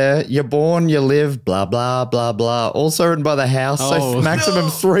House there. You're born, you live, blah, blah, blah, blah. Also written by The House. So Oh. maximum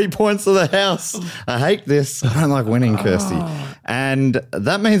 3 points to The House. I hate this. I don't like winning, Kirsty. And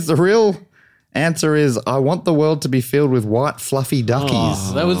that means the real answer is I want the world to be filled with white, fluffy duckies.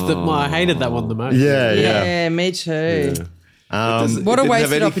 Oh, that was I hated that one the most. Yeah. Yeah, me too. What a Didn't have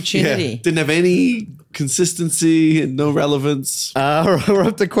wasted any- opportunity. yeah, didn't have any consistency and no relevance. We're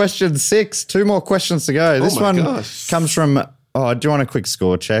up to question 6. 2 more questions to go. This my one gosh. comes from, do you want a quick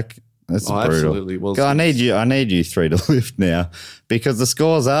score check? That's Oh, brutal. absolutely. Well, 'Cause I need you 3 to lift now because the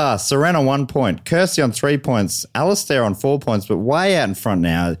scores are Suren on 1 point, Kirsty on 3 points, Alasdair on 4 points, but way out in front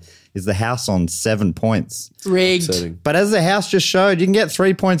now is The House on 7 points. Rigged. upsetting. But as The House just showed, you can get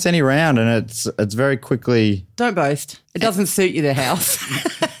 3 points any round, and it's very quickly. Don't boast. It doesn't suit you, the house.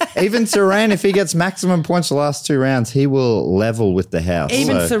 Even Suren, if he gets maximum points the last 2 rounds, he will level with The House.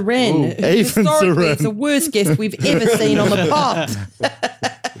 Even So- Suren, who Even historically Suren. is the worst guest we've ever seen on the pod.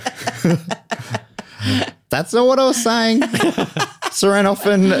 That's not what I was saying. Suren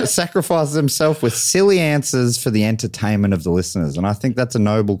often sacrifices himself with silly answers for the entertainment of the listeners, and I think that's a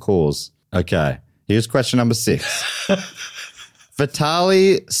noble cause. Okay, here's question number 6.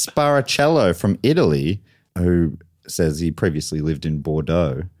 Vitali Sparacello from Italy, who says he previously lived in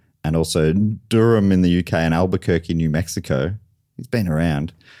Bordeaux and also Durham in the UK and Albuquerque, New Mexico. He's been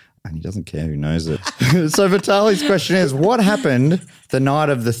around and he doesn't care who knows it. So Vitali's question is, what happened the night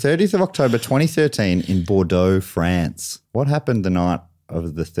of the 30th of October 2013 in Bordeaux, France? What happened the night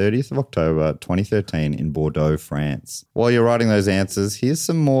of the 30th of October 2013 in Bordeaux, France? While you're writing those answers, here's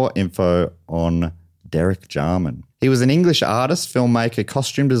some more info on Derek Jarman. He was an English artist, filmmaker,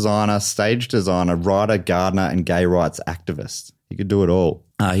 costume designer, stage designer, writer, gardener, and gay rights activist. He could do it all.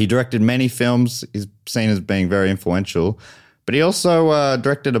 He directed many films. He's seen as being very influential. But he also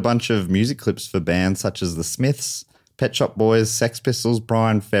directed a bunch of music clips for bands such as The Smiths, Pet Shop Boys, Sex Pistols,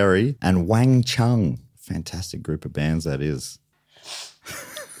 Brian Ferry, and Wang Chung. Fantastic group of bands that is.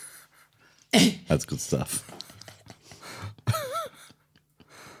 That's good stuff.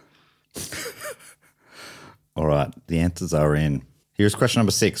 All right, the answers are in. Here's question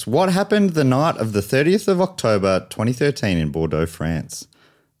number 6. What happened the night of the 30th of October 2013 in Bordeaux, France?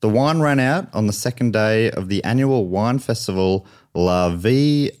 The wine ran out on the second day of the annual wine festival La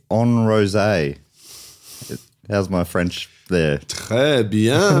Vie en Rosé. How's my French there? Très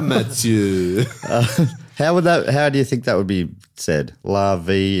bien, Mathieu. How do you think that would be said? La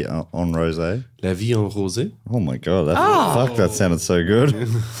Vie en Rosé? La vie en rosé. Oh my God, fuck, that sounded so good.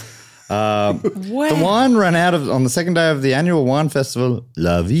 The wine ran out on the second day of the annual wine festival,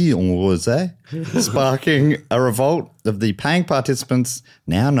 La Vie en Rosé, sparking a revolt of the paying participants,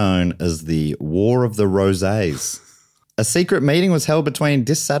 now known as the War of the Rosés. A secret meeting was held between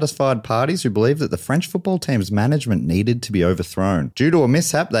dissatisfied parties who believed that the French football team's management needed to be overthrown. Due to a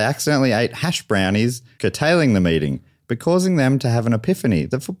mishap, they accidentally ate hash brownies, curtailing the meeting, but causing them to have an epiphany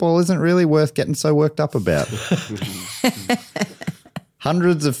that football isn't really worth getting so worked up about.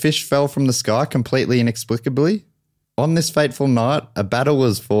 Hundreds of fish fell from the sky completely inexplicably. On this fateful night, a battle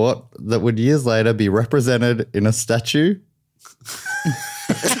was fought that would years later be represented in a statue.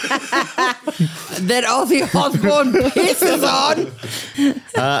 That Ozzy Osbourne pisses on.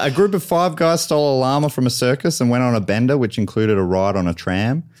 A group of 5 guys stole a llama from a circus and went on a bender, which included a ride on a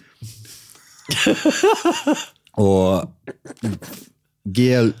tram. Or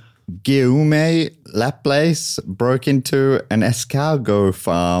Guillaume Laplace broke into an escargot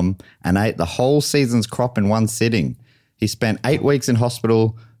farm and ate the whole season's crop in one sitting. He spent 8 weeks in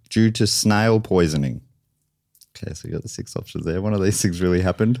hospital due to snail poisoning. Okay, so you got the 6 options there. One of these things really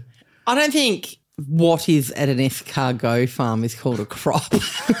happened. I don't think what is at an escargot farm is called a crop.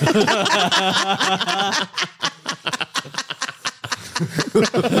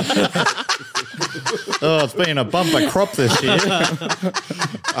 Oh, it's been a bumper crop this year.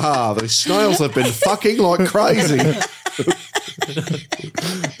 The snails have been fucking like crazy.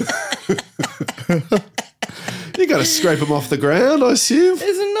 You got to scrape them off the ground, I assume.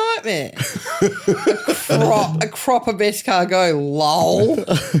 It's a nightmare. A crop of escargot, lol.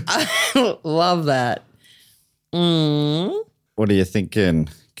 I love that. What are you thinking,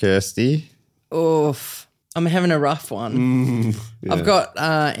 Kirsty? Oof. I'm having a rough one. Yeah. I've got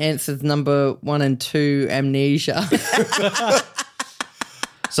answers number 1 and 2, amnesia.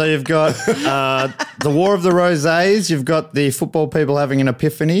 So you've got the War of the Rosés. You've got the football people having an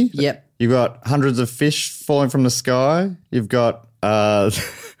epiphany. Yep. You've got hundreds of fish falling from the sky. You've got a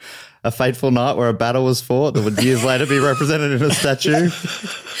fateful night where a battle was fought that would years later be represented in a statue.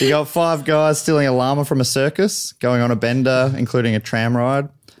 You got 5 guys stealing a llama from a circus, going on a bender, including a tram ride.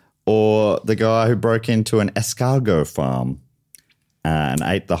 Or the guy who broke into an escargot farm and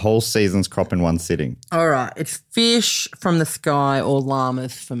ate the whole season's crop in one sitting. All right. It's fish from the sky or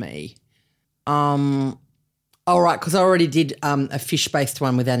llamas for me. All right, because I already did a fish-based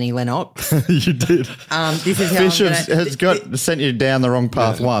one with Annie Lennox. You did. This is how Fish has sent you down the wrong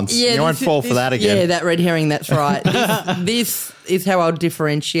path once. Yeah, you won't fall for that again. Yeah, that red herring, that's right. This is how I'll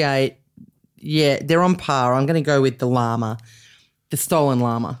differentiate. Yeah, they're on par. I'm going to go with the llama. The stolen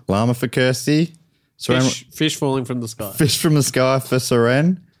llama. Llama for Kirsty. Fish falling from the sky. Fish from the sky for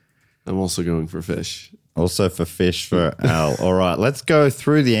Suren. I'm also going for fish. Also for fish for Al. All right, let's go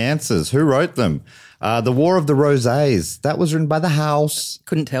through the answers. Who wrote them? The War of the Rosés. That was written by the House.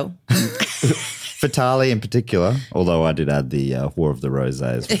 Couldn't tell. Vitali in particular, although I did add the War of the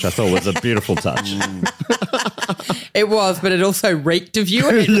Rosés, which I thought was a beautiful touch. It was, but it also reeked of you.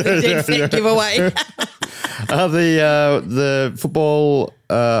 And it did giveaway. The football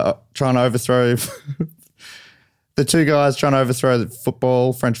trying to overthrow the 2 guys trying to overthrow the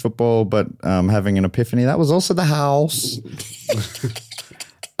football, French football, but having an epiphany. That was also the House.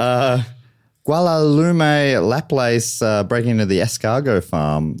 Guillaume Laplace breaking into the escargot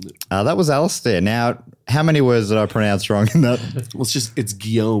farm. That was Alasdair. Now, How many words did I pronounce wrong in that? Well, it's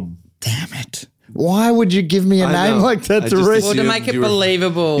Guillaume. Damn it. Why would you give me a I name know. like that I to just read? Well, to make it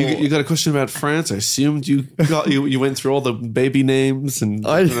believable. You got a question about France? I assumed you went through all the baby names and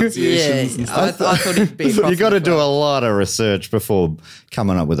pronunciations and stuff. I thought it'd be. You got to do a lot of research before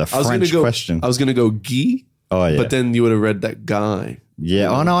coming up with a French question. I was going to go Guy. Oh, yeah. But then you would have read that guy. Yeah.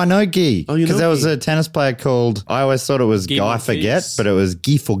 Oh, no, I know Guy. Oh, you know Because there was Guy. a tennis player called, I always thought it was Guy Monfils. Forget, but it was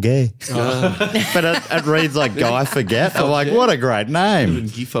Guy Forget. But it reads like Guy Forget. I'm like, what a great name.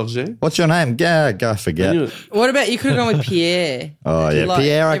 Guy Forget. What's your name? Guy Forget. What about you? Could have gone with Pierre. Oh, Do you yeah. like-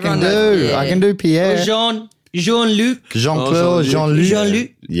 Pierre, I can everyone knows do. Pierre. I can do Pierre. Or Jean-Luc. Jean-Claude, Jean-Luc. Jean-Luc.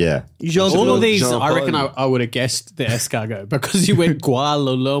 Yeah. Jean-Luc. All of these, Jean-Paul. I reckon I would have guessed the escargot because you went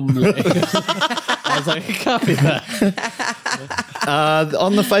Gualalumle. I was like, it can't be that.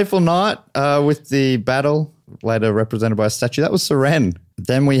 On the fateful night with the battle, later represented by a statue, that was Suren.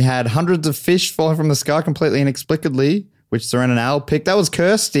 Then we had hundreds of fish falling from the sky completely inexplicably, which Suren and Al picked. That was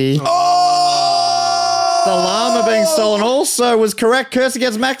Kirsty. Oh! The llama being stolen also was correct. Kirsty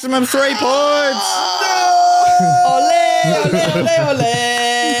gets maximum 3 points. Ole, ole, ole, ole.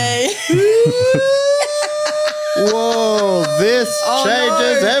 Whoa, this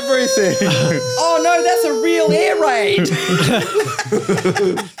changes everything. Oh no, that's a real air raid.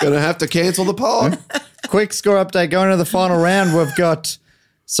 Gonna have to cancel the pod. Quick score update going to the final round. We've got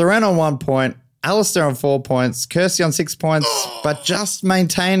Suren on 1 point, Alasdair on 4 points, Kirsty on 6 points, but just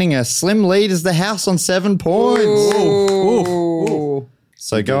maintaining a slim lead is the house on 7 points.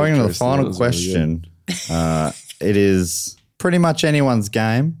 So going to the Kirsty, that final was really question, it is pretty much anyone's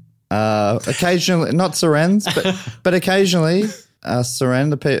game. Occasionally, not Suren's, but occasionally,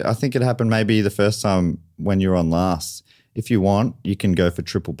 Suren, I think it happened maybe the first time when you were on last. If you want, you can go for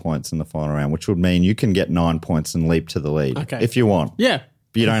triple points in the final round, which would mean you can get 9 points and leap to the lead. Okay. If you want. Yeah.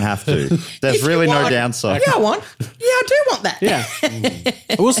 But you don't have to. There's really no downside. Yeah, I do want that. Yeah.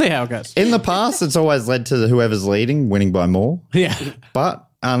 We'll see how it goes. In the past, it's always led to whoever's leading winning by more. Yeah. But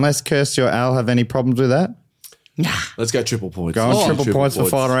unless Kirsty or Al have any problems with that, Let's go triple points. go on triple points for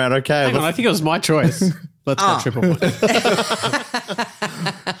final round. Okay. Hang on, I think it was my choice. Let's go triple point.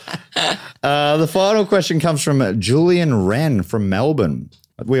 The final question comes from Julian Wren from Melbourne.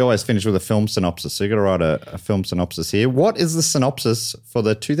 We always finish with a film synopsis, so you've got to write a film synopsis here. What is the synopsis for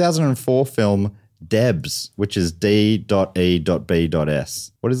the 2004 film Debs, which is D.E.B.S?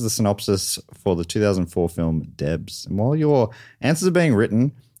 What is the synopsis for the 2004 film Debs? And while your answers are being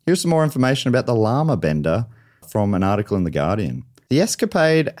written, here's some more information about the llama bender from an article in The Guardian. The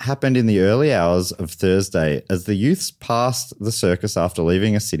escapade happened in the early hours of Thursday as the youths passed the circus after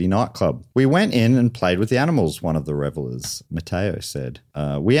leaving a city nightclub. We went in and played with the animals, one of the revelers, Matteo said.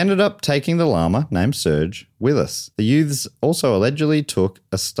 We ended up taking the llama, named Serge, with us. The youths also allegedly took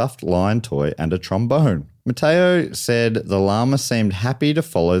a stuffed lion toy and a trombone. Matteo said the llama seemed happy to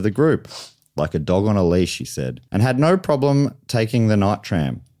follow the group, like a dog on a leash, he said, and had no problem taking the night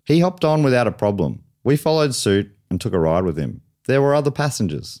tram. He hopped on without a problem. We followed suit and took a ride with him. There were other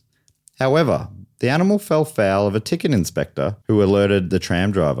passengers. However, the animal fell foul of a ticket inspector who alerted the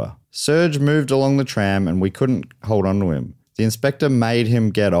tram driver. Serge moved along the tram and we couldn't hold on to him. The inspector made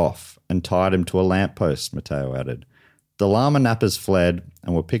him get off and tied him to a lamppost, Matteo added. The llama nappers fled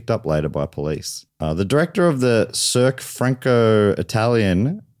and were picked up later by police. The director of the Cirque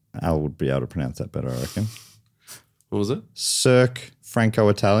Franco-Italian, Al would be able to pronounce that better, I reckon. What was it? Cirque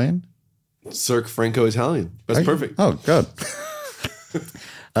Franco-Italian? Cirque Franco-Italian. That's perfect. Oh, good.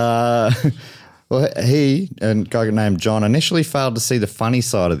 Well, he and a guy named John initially failed to see the funny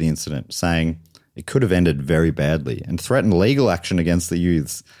side of the incident, saying it could have ended very badly and threatened legal action against the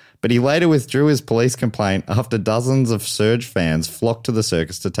youths. But he later withdrew his police complaint after dozens of Surge fans flocked to the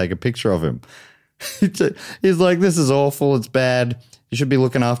circus to take a picture of him. He's like, this is awful, it's bad. You should be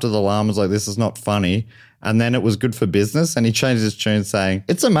looking after the llamas, like this is not funny. And then it was good for business, and he changed his tune saying,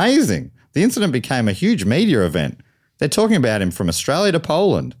 it's amazing. The incident became a huge media event. They're talking about him from Australia to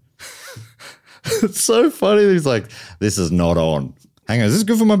Poland. It's so funny. He's like, this is not on. Hang on, is this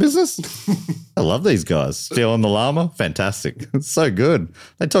good for my business? I love these guys. Stealing the llama? Fantastic. It's so good.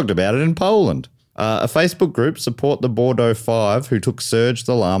 They talked about it in Poland. A Facebook group, Support the Bordeaux 5, who took Serge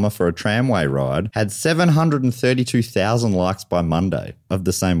the llama for a tramway ride, had 732,000 likes by Monday of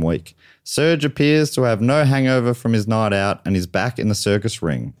the same week. Serge appears to have no hangover from his night out and is back in the circus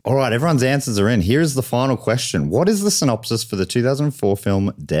ring. All right, everyone's answers are in. Here is the final question. What is the synopsis for the 2004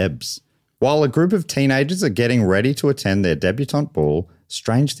 film Debs? While a group of teenagers are getting ready to attend their debutante ball,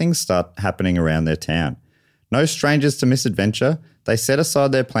 strange things start happening around their town. No strangers to misadventure, they set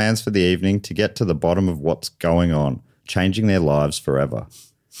aside their plans for the evening to get to the bottom of what's going on, changing their lives forever.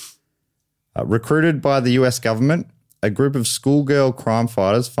 Recruited by the US government, a group of schoolgirl crime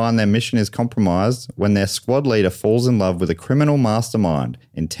fighters find their mission is compromised when their squad leader falls in love with a criminal mastermind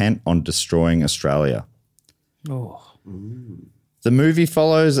intent on destroying Australia. The movie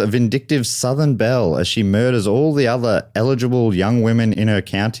follows a vindictive Southern belle as she murders all the other eligible young women in her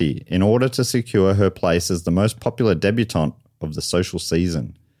county in order to secure her place as the most popular debutante of the social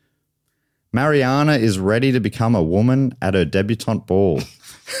season. Mariana is ready to become a woman at her debutante ball.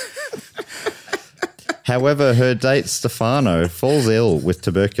 However, her date Stefano falls ill with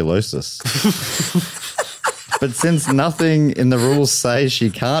tuberculosis. But since nothing in the rules says she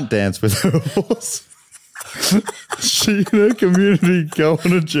can't dance with her horse, she and her community go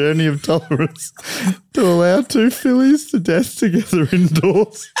on a journey of tolerance to allow two fillies to dance together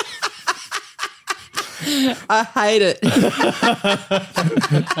indoors. I hate it.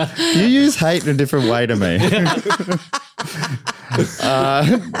 You use hate in a different way to me.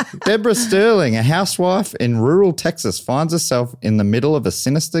 Deborah Sterling, a housewife in rural Texas, finds herself in the middle of a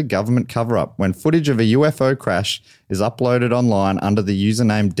sinister government cover-up when footage of a UFO crash is uploaded online under the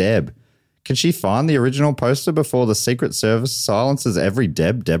username Deb. Can she find the original poster before the Secret Service silences every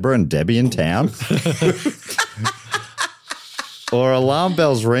Deb, Deborah, and Debbie in town? Or alarm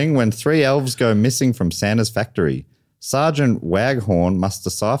bells ring when 3 elves go missing from Santa's factory. Sergeant Waghorn must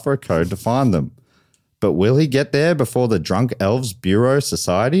decipher a code to find them. But will he get there before the Drunk Elves Bureau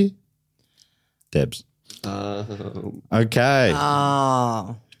Society? Debs. Okay.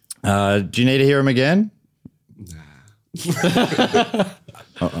 Oh. Do you need to hear him again?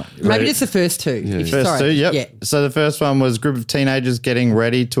 Maybe just the first two. First two, yep. Yeah. So the first one was a group of teenagers getting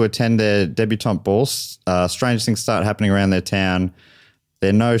ready to attend their debutante ball. Strange things start happening around their town.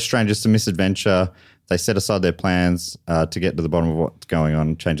 They're no strangers to misadventure. They set aside their plans to get to the bottom of what's going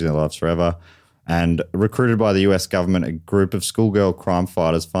on, changing their lives forever. And recruited by the US government, a group of schoolgirl crime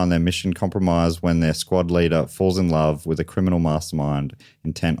fighters find their mission compromised when their squad leader falls in love with a criminal mastermind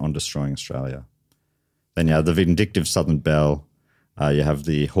intent on destroying Australia. Then you have the vindictive Southern belle. You have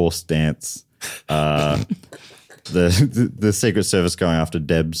the horse dance. The Secret Service going after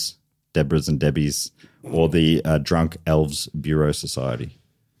Debs, Deborahs and Debbies, or the Drunk Elves Bureau Society.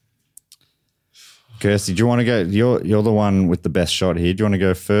 Kirsty, do you want to go? You're the one with the best shot here. Do you want to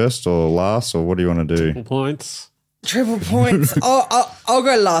go first or last, or what do you want to do? Triple points. I'll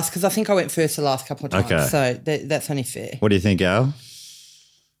go last because I think I went first the last couple of times. Okay. So that's only fair. What do you think, Al?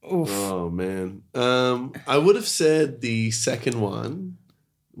 Oof. Oh, man. I would have said the second one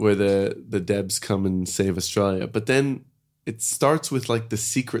where the Debs come and save Australia. But then it starts with like the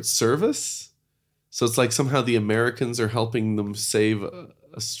Secret Service. So it's like somehow the Americans are helping them save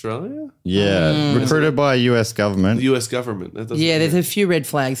Australia? Yeah. Recruited by a US government. The US government. That doesn't There's a few red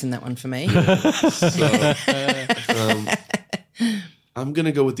flags in that one for me. So, I'm going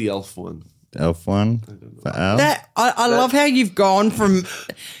to go with the elf one. Elf one for Al. I love how you've gone from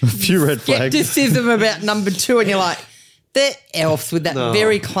A few red flags. skepticism about number 2 and you're like, they're elves with that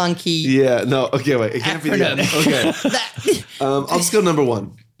very clunky. Yeah, no, okay, wait. It can't be the elf. Okay. I'll just go number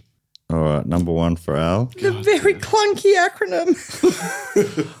 1. All right, number 1 for Al. The very clunky acronym.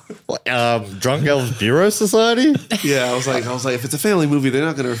 Drunk Elves Bureau Society? Yeah, I was like, if it's a family movie, they're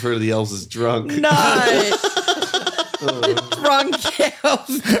not going to refer to the elves as drunk. No. Drunk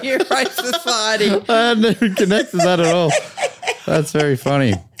Elves Bureau Society. I hadn't even connected that at all. That's very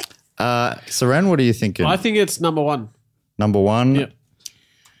funny. Suren, what are you thinking? I think it's number 1. Number 1 Yep.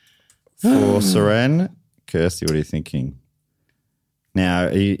 for Suren. Kirsty, what are you thinking? Now,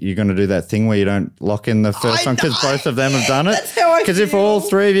 are you going to do that thing where you don't lock in the first one because both of them have done it? That's how I Because if all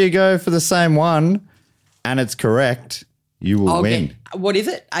 3 of you go for the same one and it's correct, you will win. What is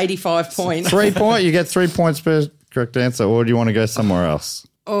it? 85 points. 3 points. You get 3 points per correct answer, or do you want to go somewhere else?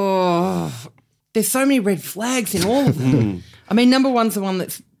 Oh, there's so many red flags in all of them. I mean, number 1's the one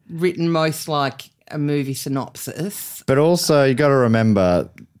that's written most like a movie synopsis. But also, you got to remember,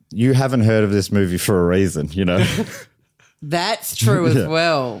 you haven't heard of this movie for a reason, you know? That's true as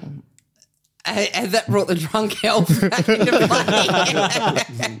well. Has that brought the drunk elves back into play?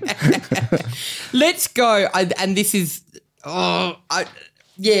 Let's go. And this is,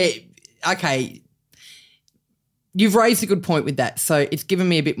 okay. You've raised a good point with that. So it's given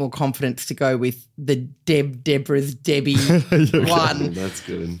me a bit more confidence to go with the Deborah's Debbie one. That's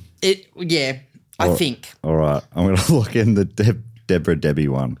good. I think. All right. I'm going to look in the Deborah Debbie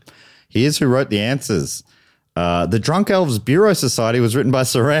one. Here's who wrote the answers. The Drunk Elves Bureau Society was written by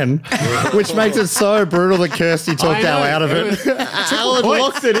Suren, which makes it so brutal that Kirsty talked Al out of it. Al had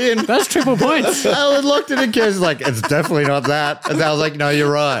locked it in. That's triple points. Al had locked it in. Kirsty's like, it's definitely not that. And Al's like, no,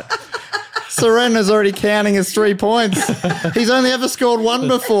 you're right. Suren is already counting his 3 points. He's only ever scored one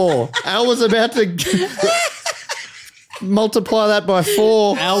before. Al was about to multiply that by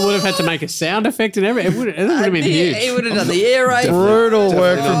 4. Al would have had to make a sound effect and everything. It would have been huge. He would have done the air raid. Brutal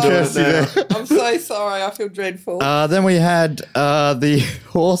work from Kirsty there. I'm so sorry. I feel dreadful. Then we had the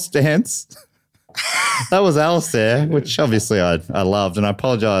horse dance. That was Alasdair, which obviously I loved, and I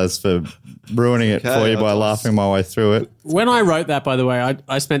apologise for ruining it for you by laughing my way through it. When I wrote that, by the way,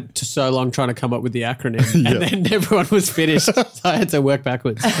 I spent so long trying to come up with the acronym, and then everyone was finished, so I had to work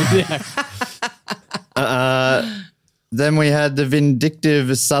backwards. Then we had the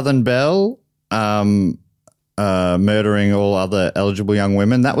vindictive Southern Belle murdering all other eligible young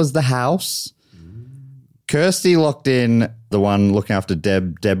women. That was the house. Kirsty locked in the one looking after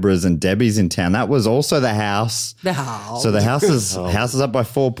Deborah's and Debbie's in town. That was also the house. The house. So the house is up by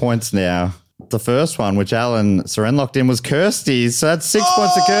 4 points now. The first one, which Alan Suren locked in, was Kirsty's. So that's 6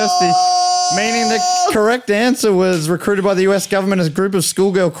 points to Kirsty, meaning the correct answer was recruited by the US government as a group of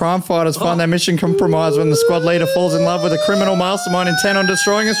schoolgirl crime fighters find their mission compromised when the squad leader falls in love with a criminal mastermind intent on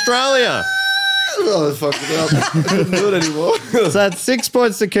destroying Australia. Oh, fuck it up. I couldn't do it anymore. So that's 6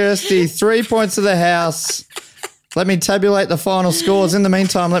 points to Kirsty, 3 points to the house. Let me tabulate the final scores. In the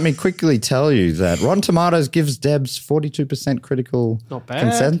meantime, let me quickly tell you that Rotten Tomatoes gives Debs 42% critical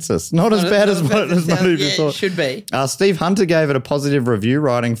consensus. Not as bad as what it thought. It should be. Steve Hunter gave it a positive review,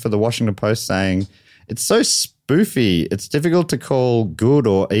 writing for the Washington Post saying, "It's so spoofy, it's difficult to call good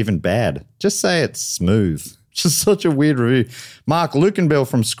or even bad. Just say it's smooth." Just such a weird review. Mark Lukenbill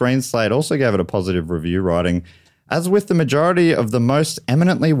from Screen Slate also gave it a positive review, writing, "As with the majority of the most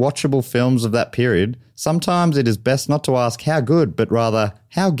eminently watchable films of that period, sometimes it is best not to ask how good, but rather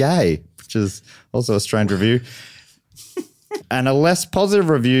how gay," which is also a strange review. And a less positive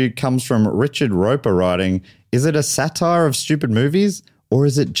review comes from Richard Roper, writing, "Is it a satire of stupid movies or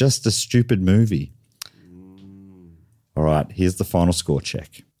is it just a stupid movie?" All right, here's the final score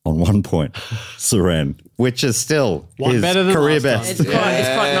check. On 1 point, Suren, which is still One his better than career last time. best. It's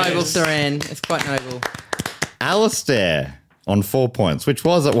quite noble, Suren. It's quite noble. Alasdair on 4 points, which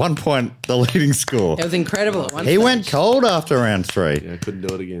was at one point the leading score. It was incredible at one He stage. went cold after round 3. Yeah, I couldn't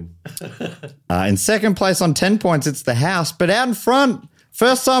do it again. In second place on 10 points, it's the house. But out in front,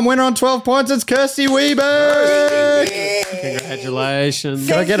 first time winner on 12 points, it's Kirsty Webeck. Congratulations.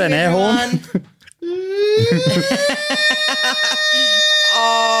 Can I get an air horn?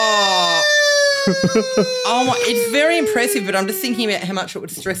 Oh my! It's very impressive, but I'm just thinking about how much it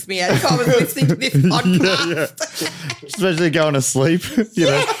would stress me out if I was listening to this podcast. Especially going to sleep, you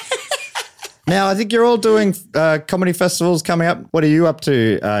know. Now, I think you're all doing comedy festivals coming up. What are you up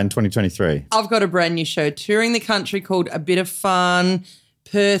to in 2023? I've got a brand new show touring the country called A Bit of Fun.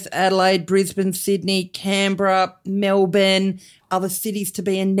 Perth, Adelaide, Brisbane, Sydney, Canberra, Melbourne, other cities to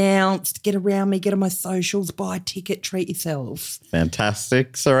be announced. Get around me, get on my socials, buy a ticket, treat yourselves.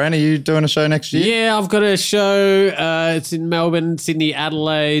 Fantastic. Suren, are you doing a show next year? Yeah, I've got a show. It's in Melbourne, Sydney,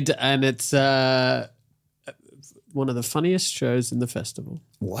 Adelaide, and it's one of the funniest shows in the festival.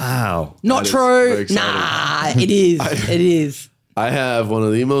 Wow. Not That is true. very exciting. Nah, it is. It is. I have one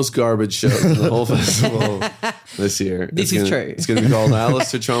of the most garbage shows in the whole festival this year. This is true. It's going to be called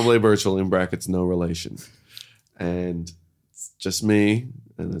Alasdair Tremblay-Birchall, in brackets, no relation. And it's just me,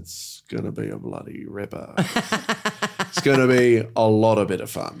 and it's going to be a bloody ripper. It's going to be a lot of bit of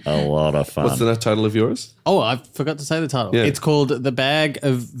fun. A lot of fun. What's the title of yours? Oh, I forgot to say the title. Yeah. It's called The Bag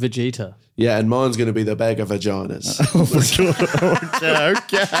of Vegeta. Yeah, and mine's going to be The Bag of Vaginas.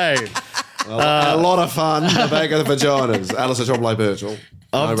 Okay. A lot of fun. The Bag of the Vaginas. Alasdair Tremblay-Birchall.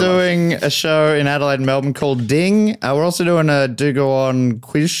 I'm doing a show in Adelaide and Melbourne called Ding. We're also doing a Do Go On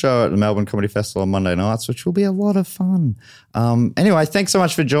quiz show at the Melbourne Comedy Festival on Monday nights, which will be a lot of fun. Anyway, thanks so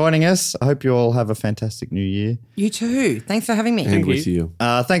much for joining us. I hope you all have a fantastic new year. You too. Thanks for having me. And with you.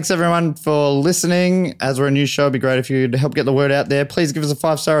 Thanks everyone for listening. As we're a new show, it'd be great if you'd help get the word out there. Please give us a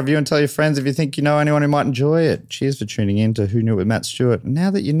 5-star review and tell your friends if you think you know anyone who might enjoy it. Cheers for tuning in to Who Knew It with Matt Stewart. And now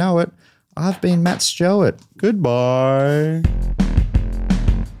that you know it, I've been Matt Stewart. Goodbye.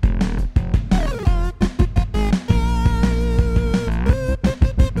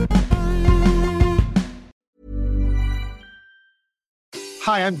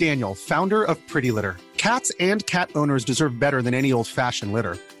 Hi, I'm Daniel, founder of Pretty Litter. Cats and cat owners deserve better than any old-fashioned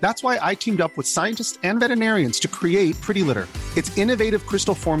litter. That's why I teamed up with scientists and veterinarians to create Pretty Litter. Its innovative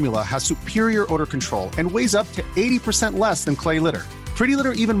crystal formula has superior odor control and weighs up to 80% less than clay litter. Pretty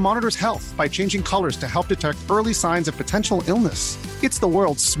Litter even monitors health by changing colors to help detect early signs of potential illness. It's the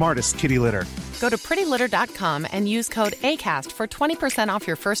world's smartest kitty litter. Go to prettylitter.com and use code ACAST for 20% off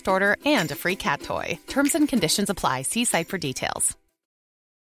your first order and a free cat toy. Terms and conditions apply. See site for details.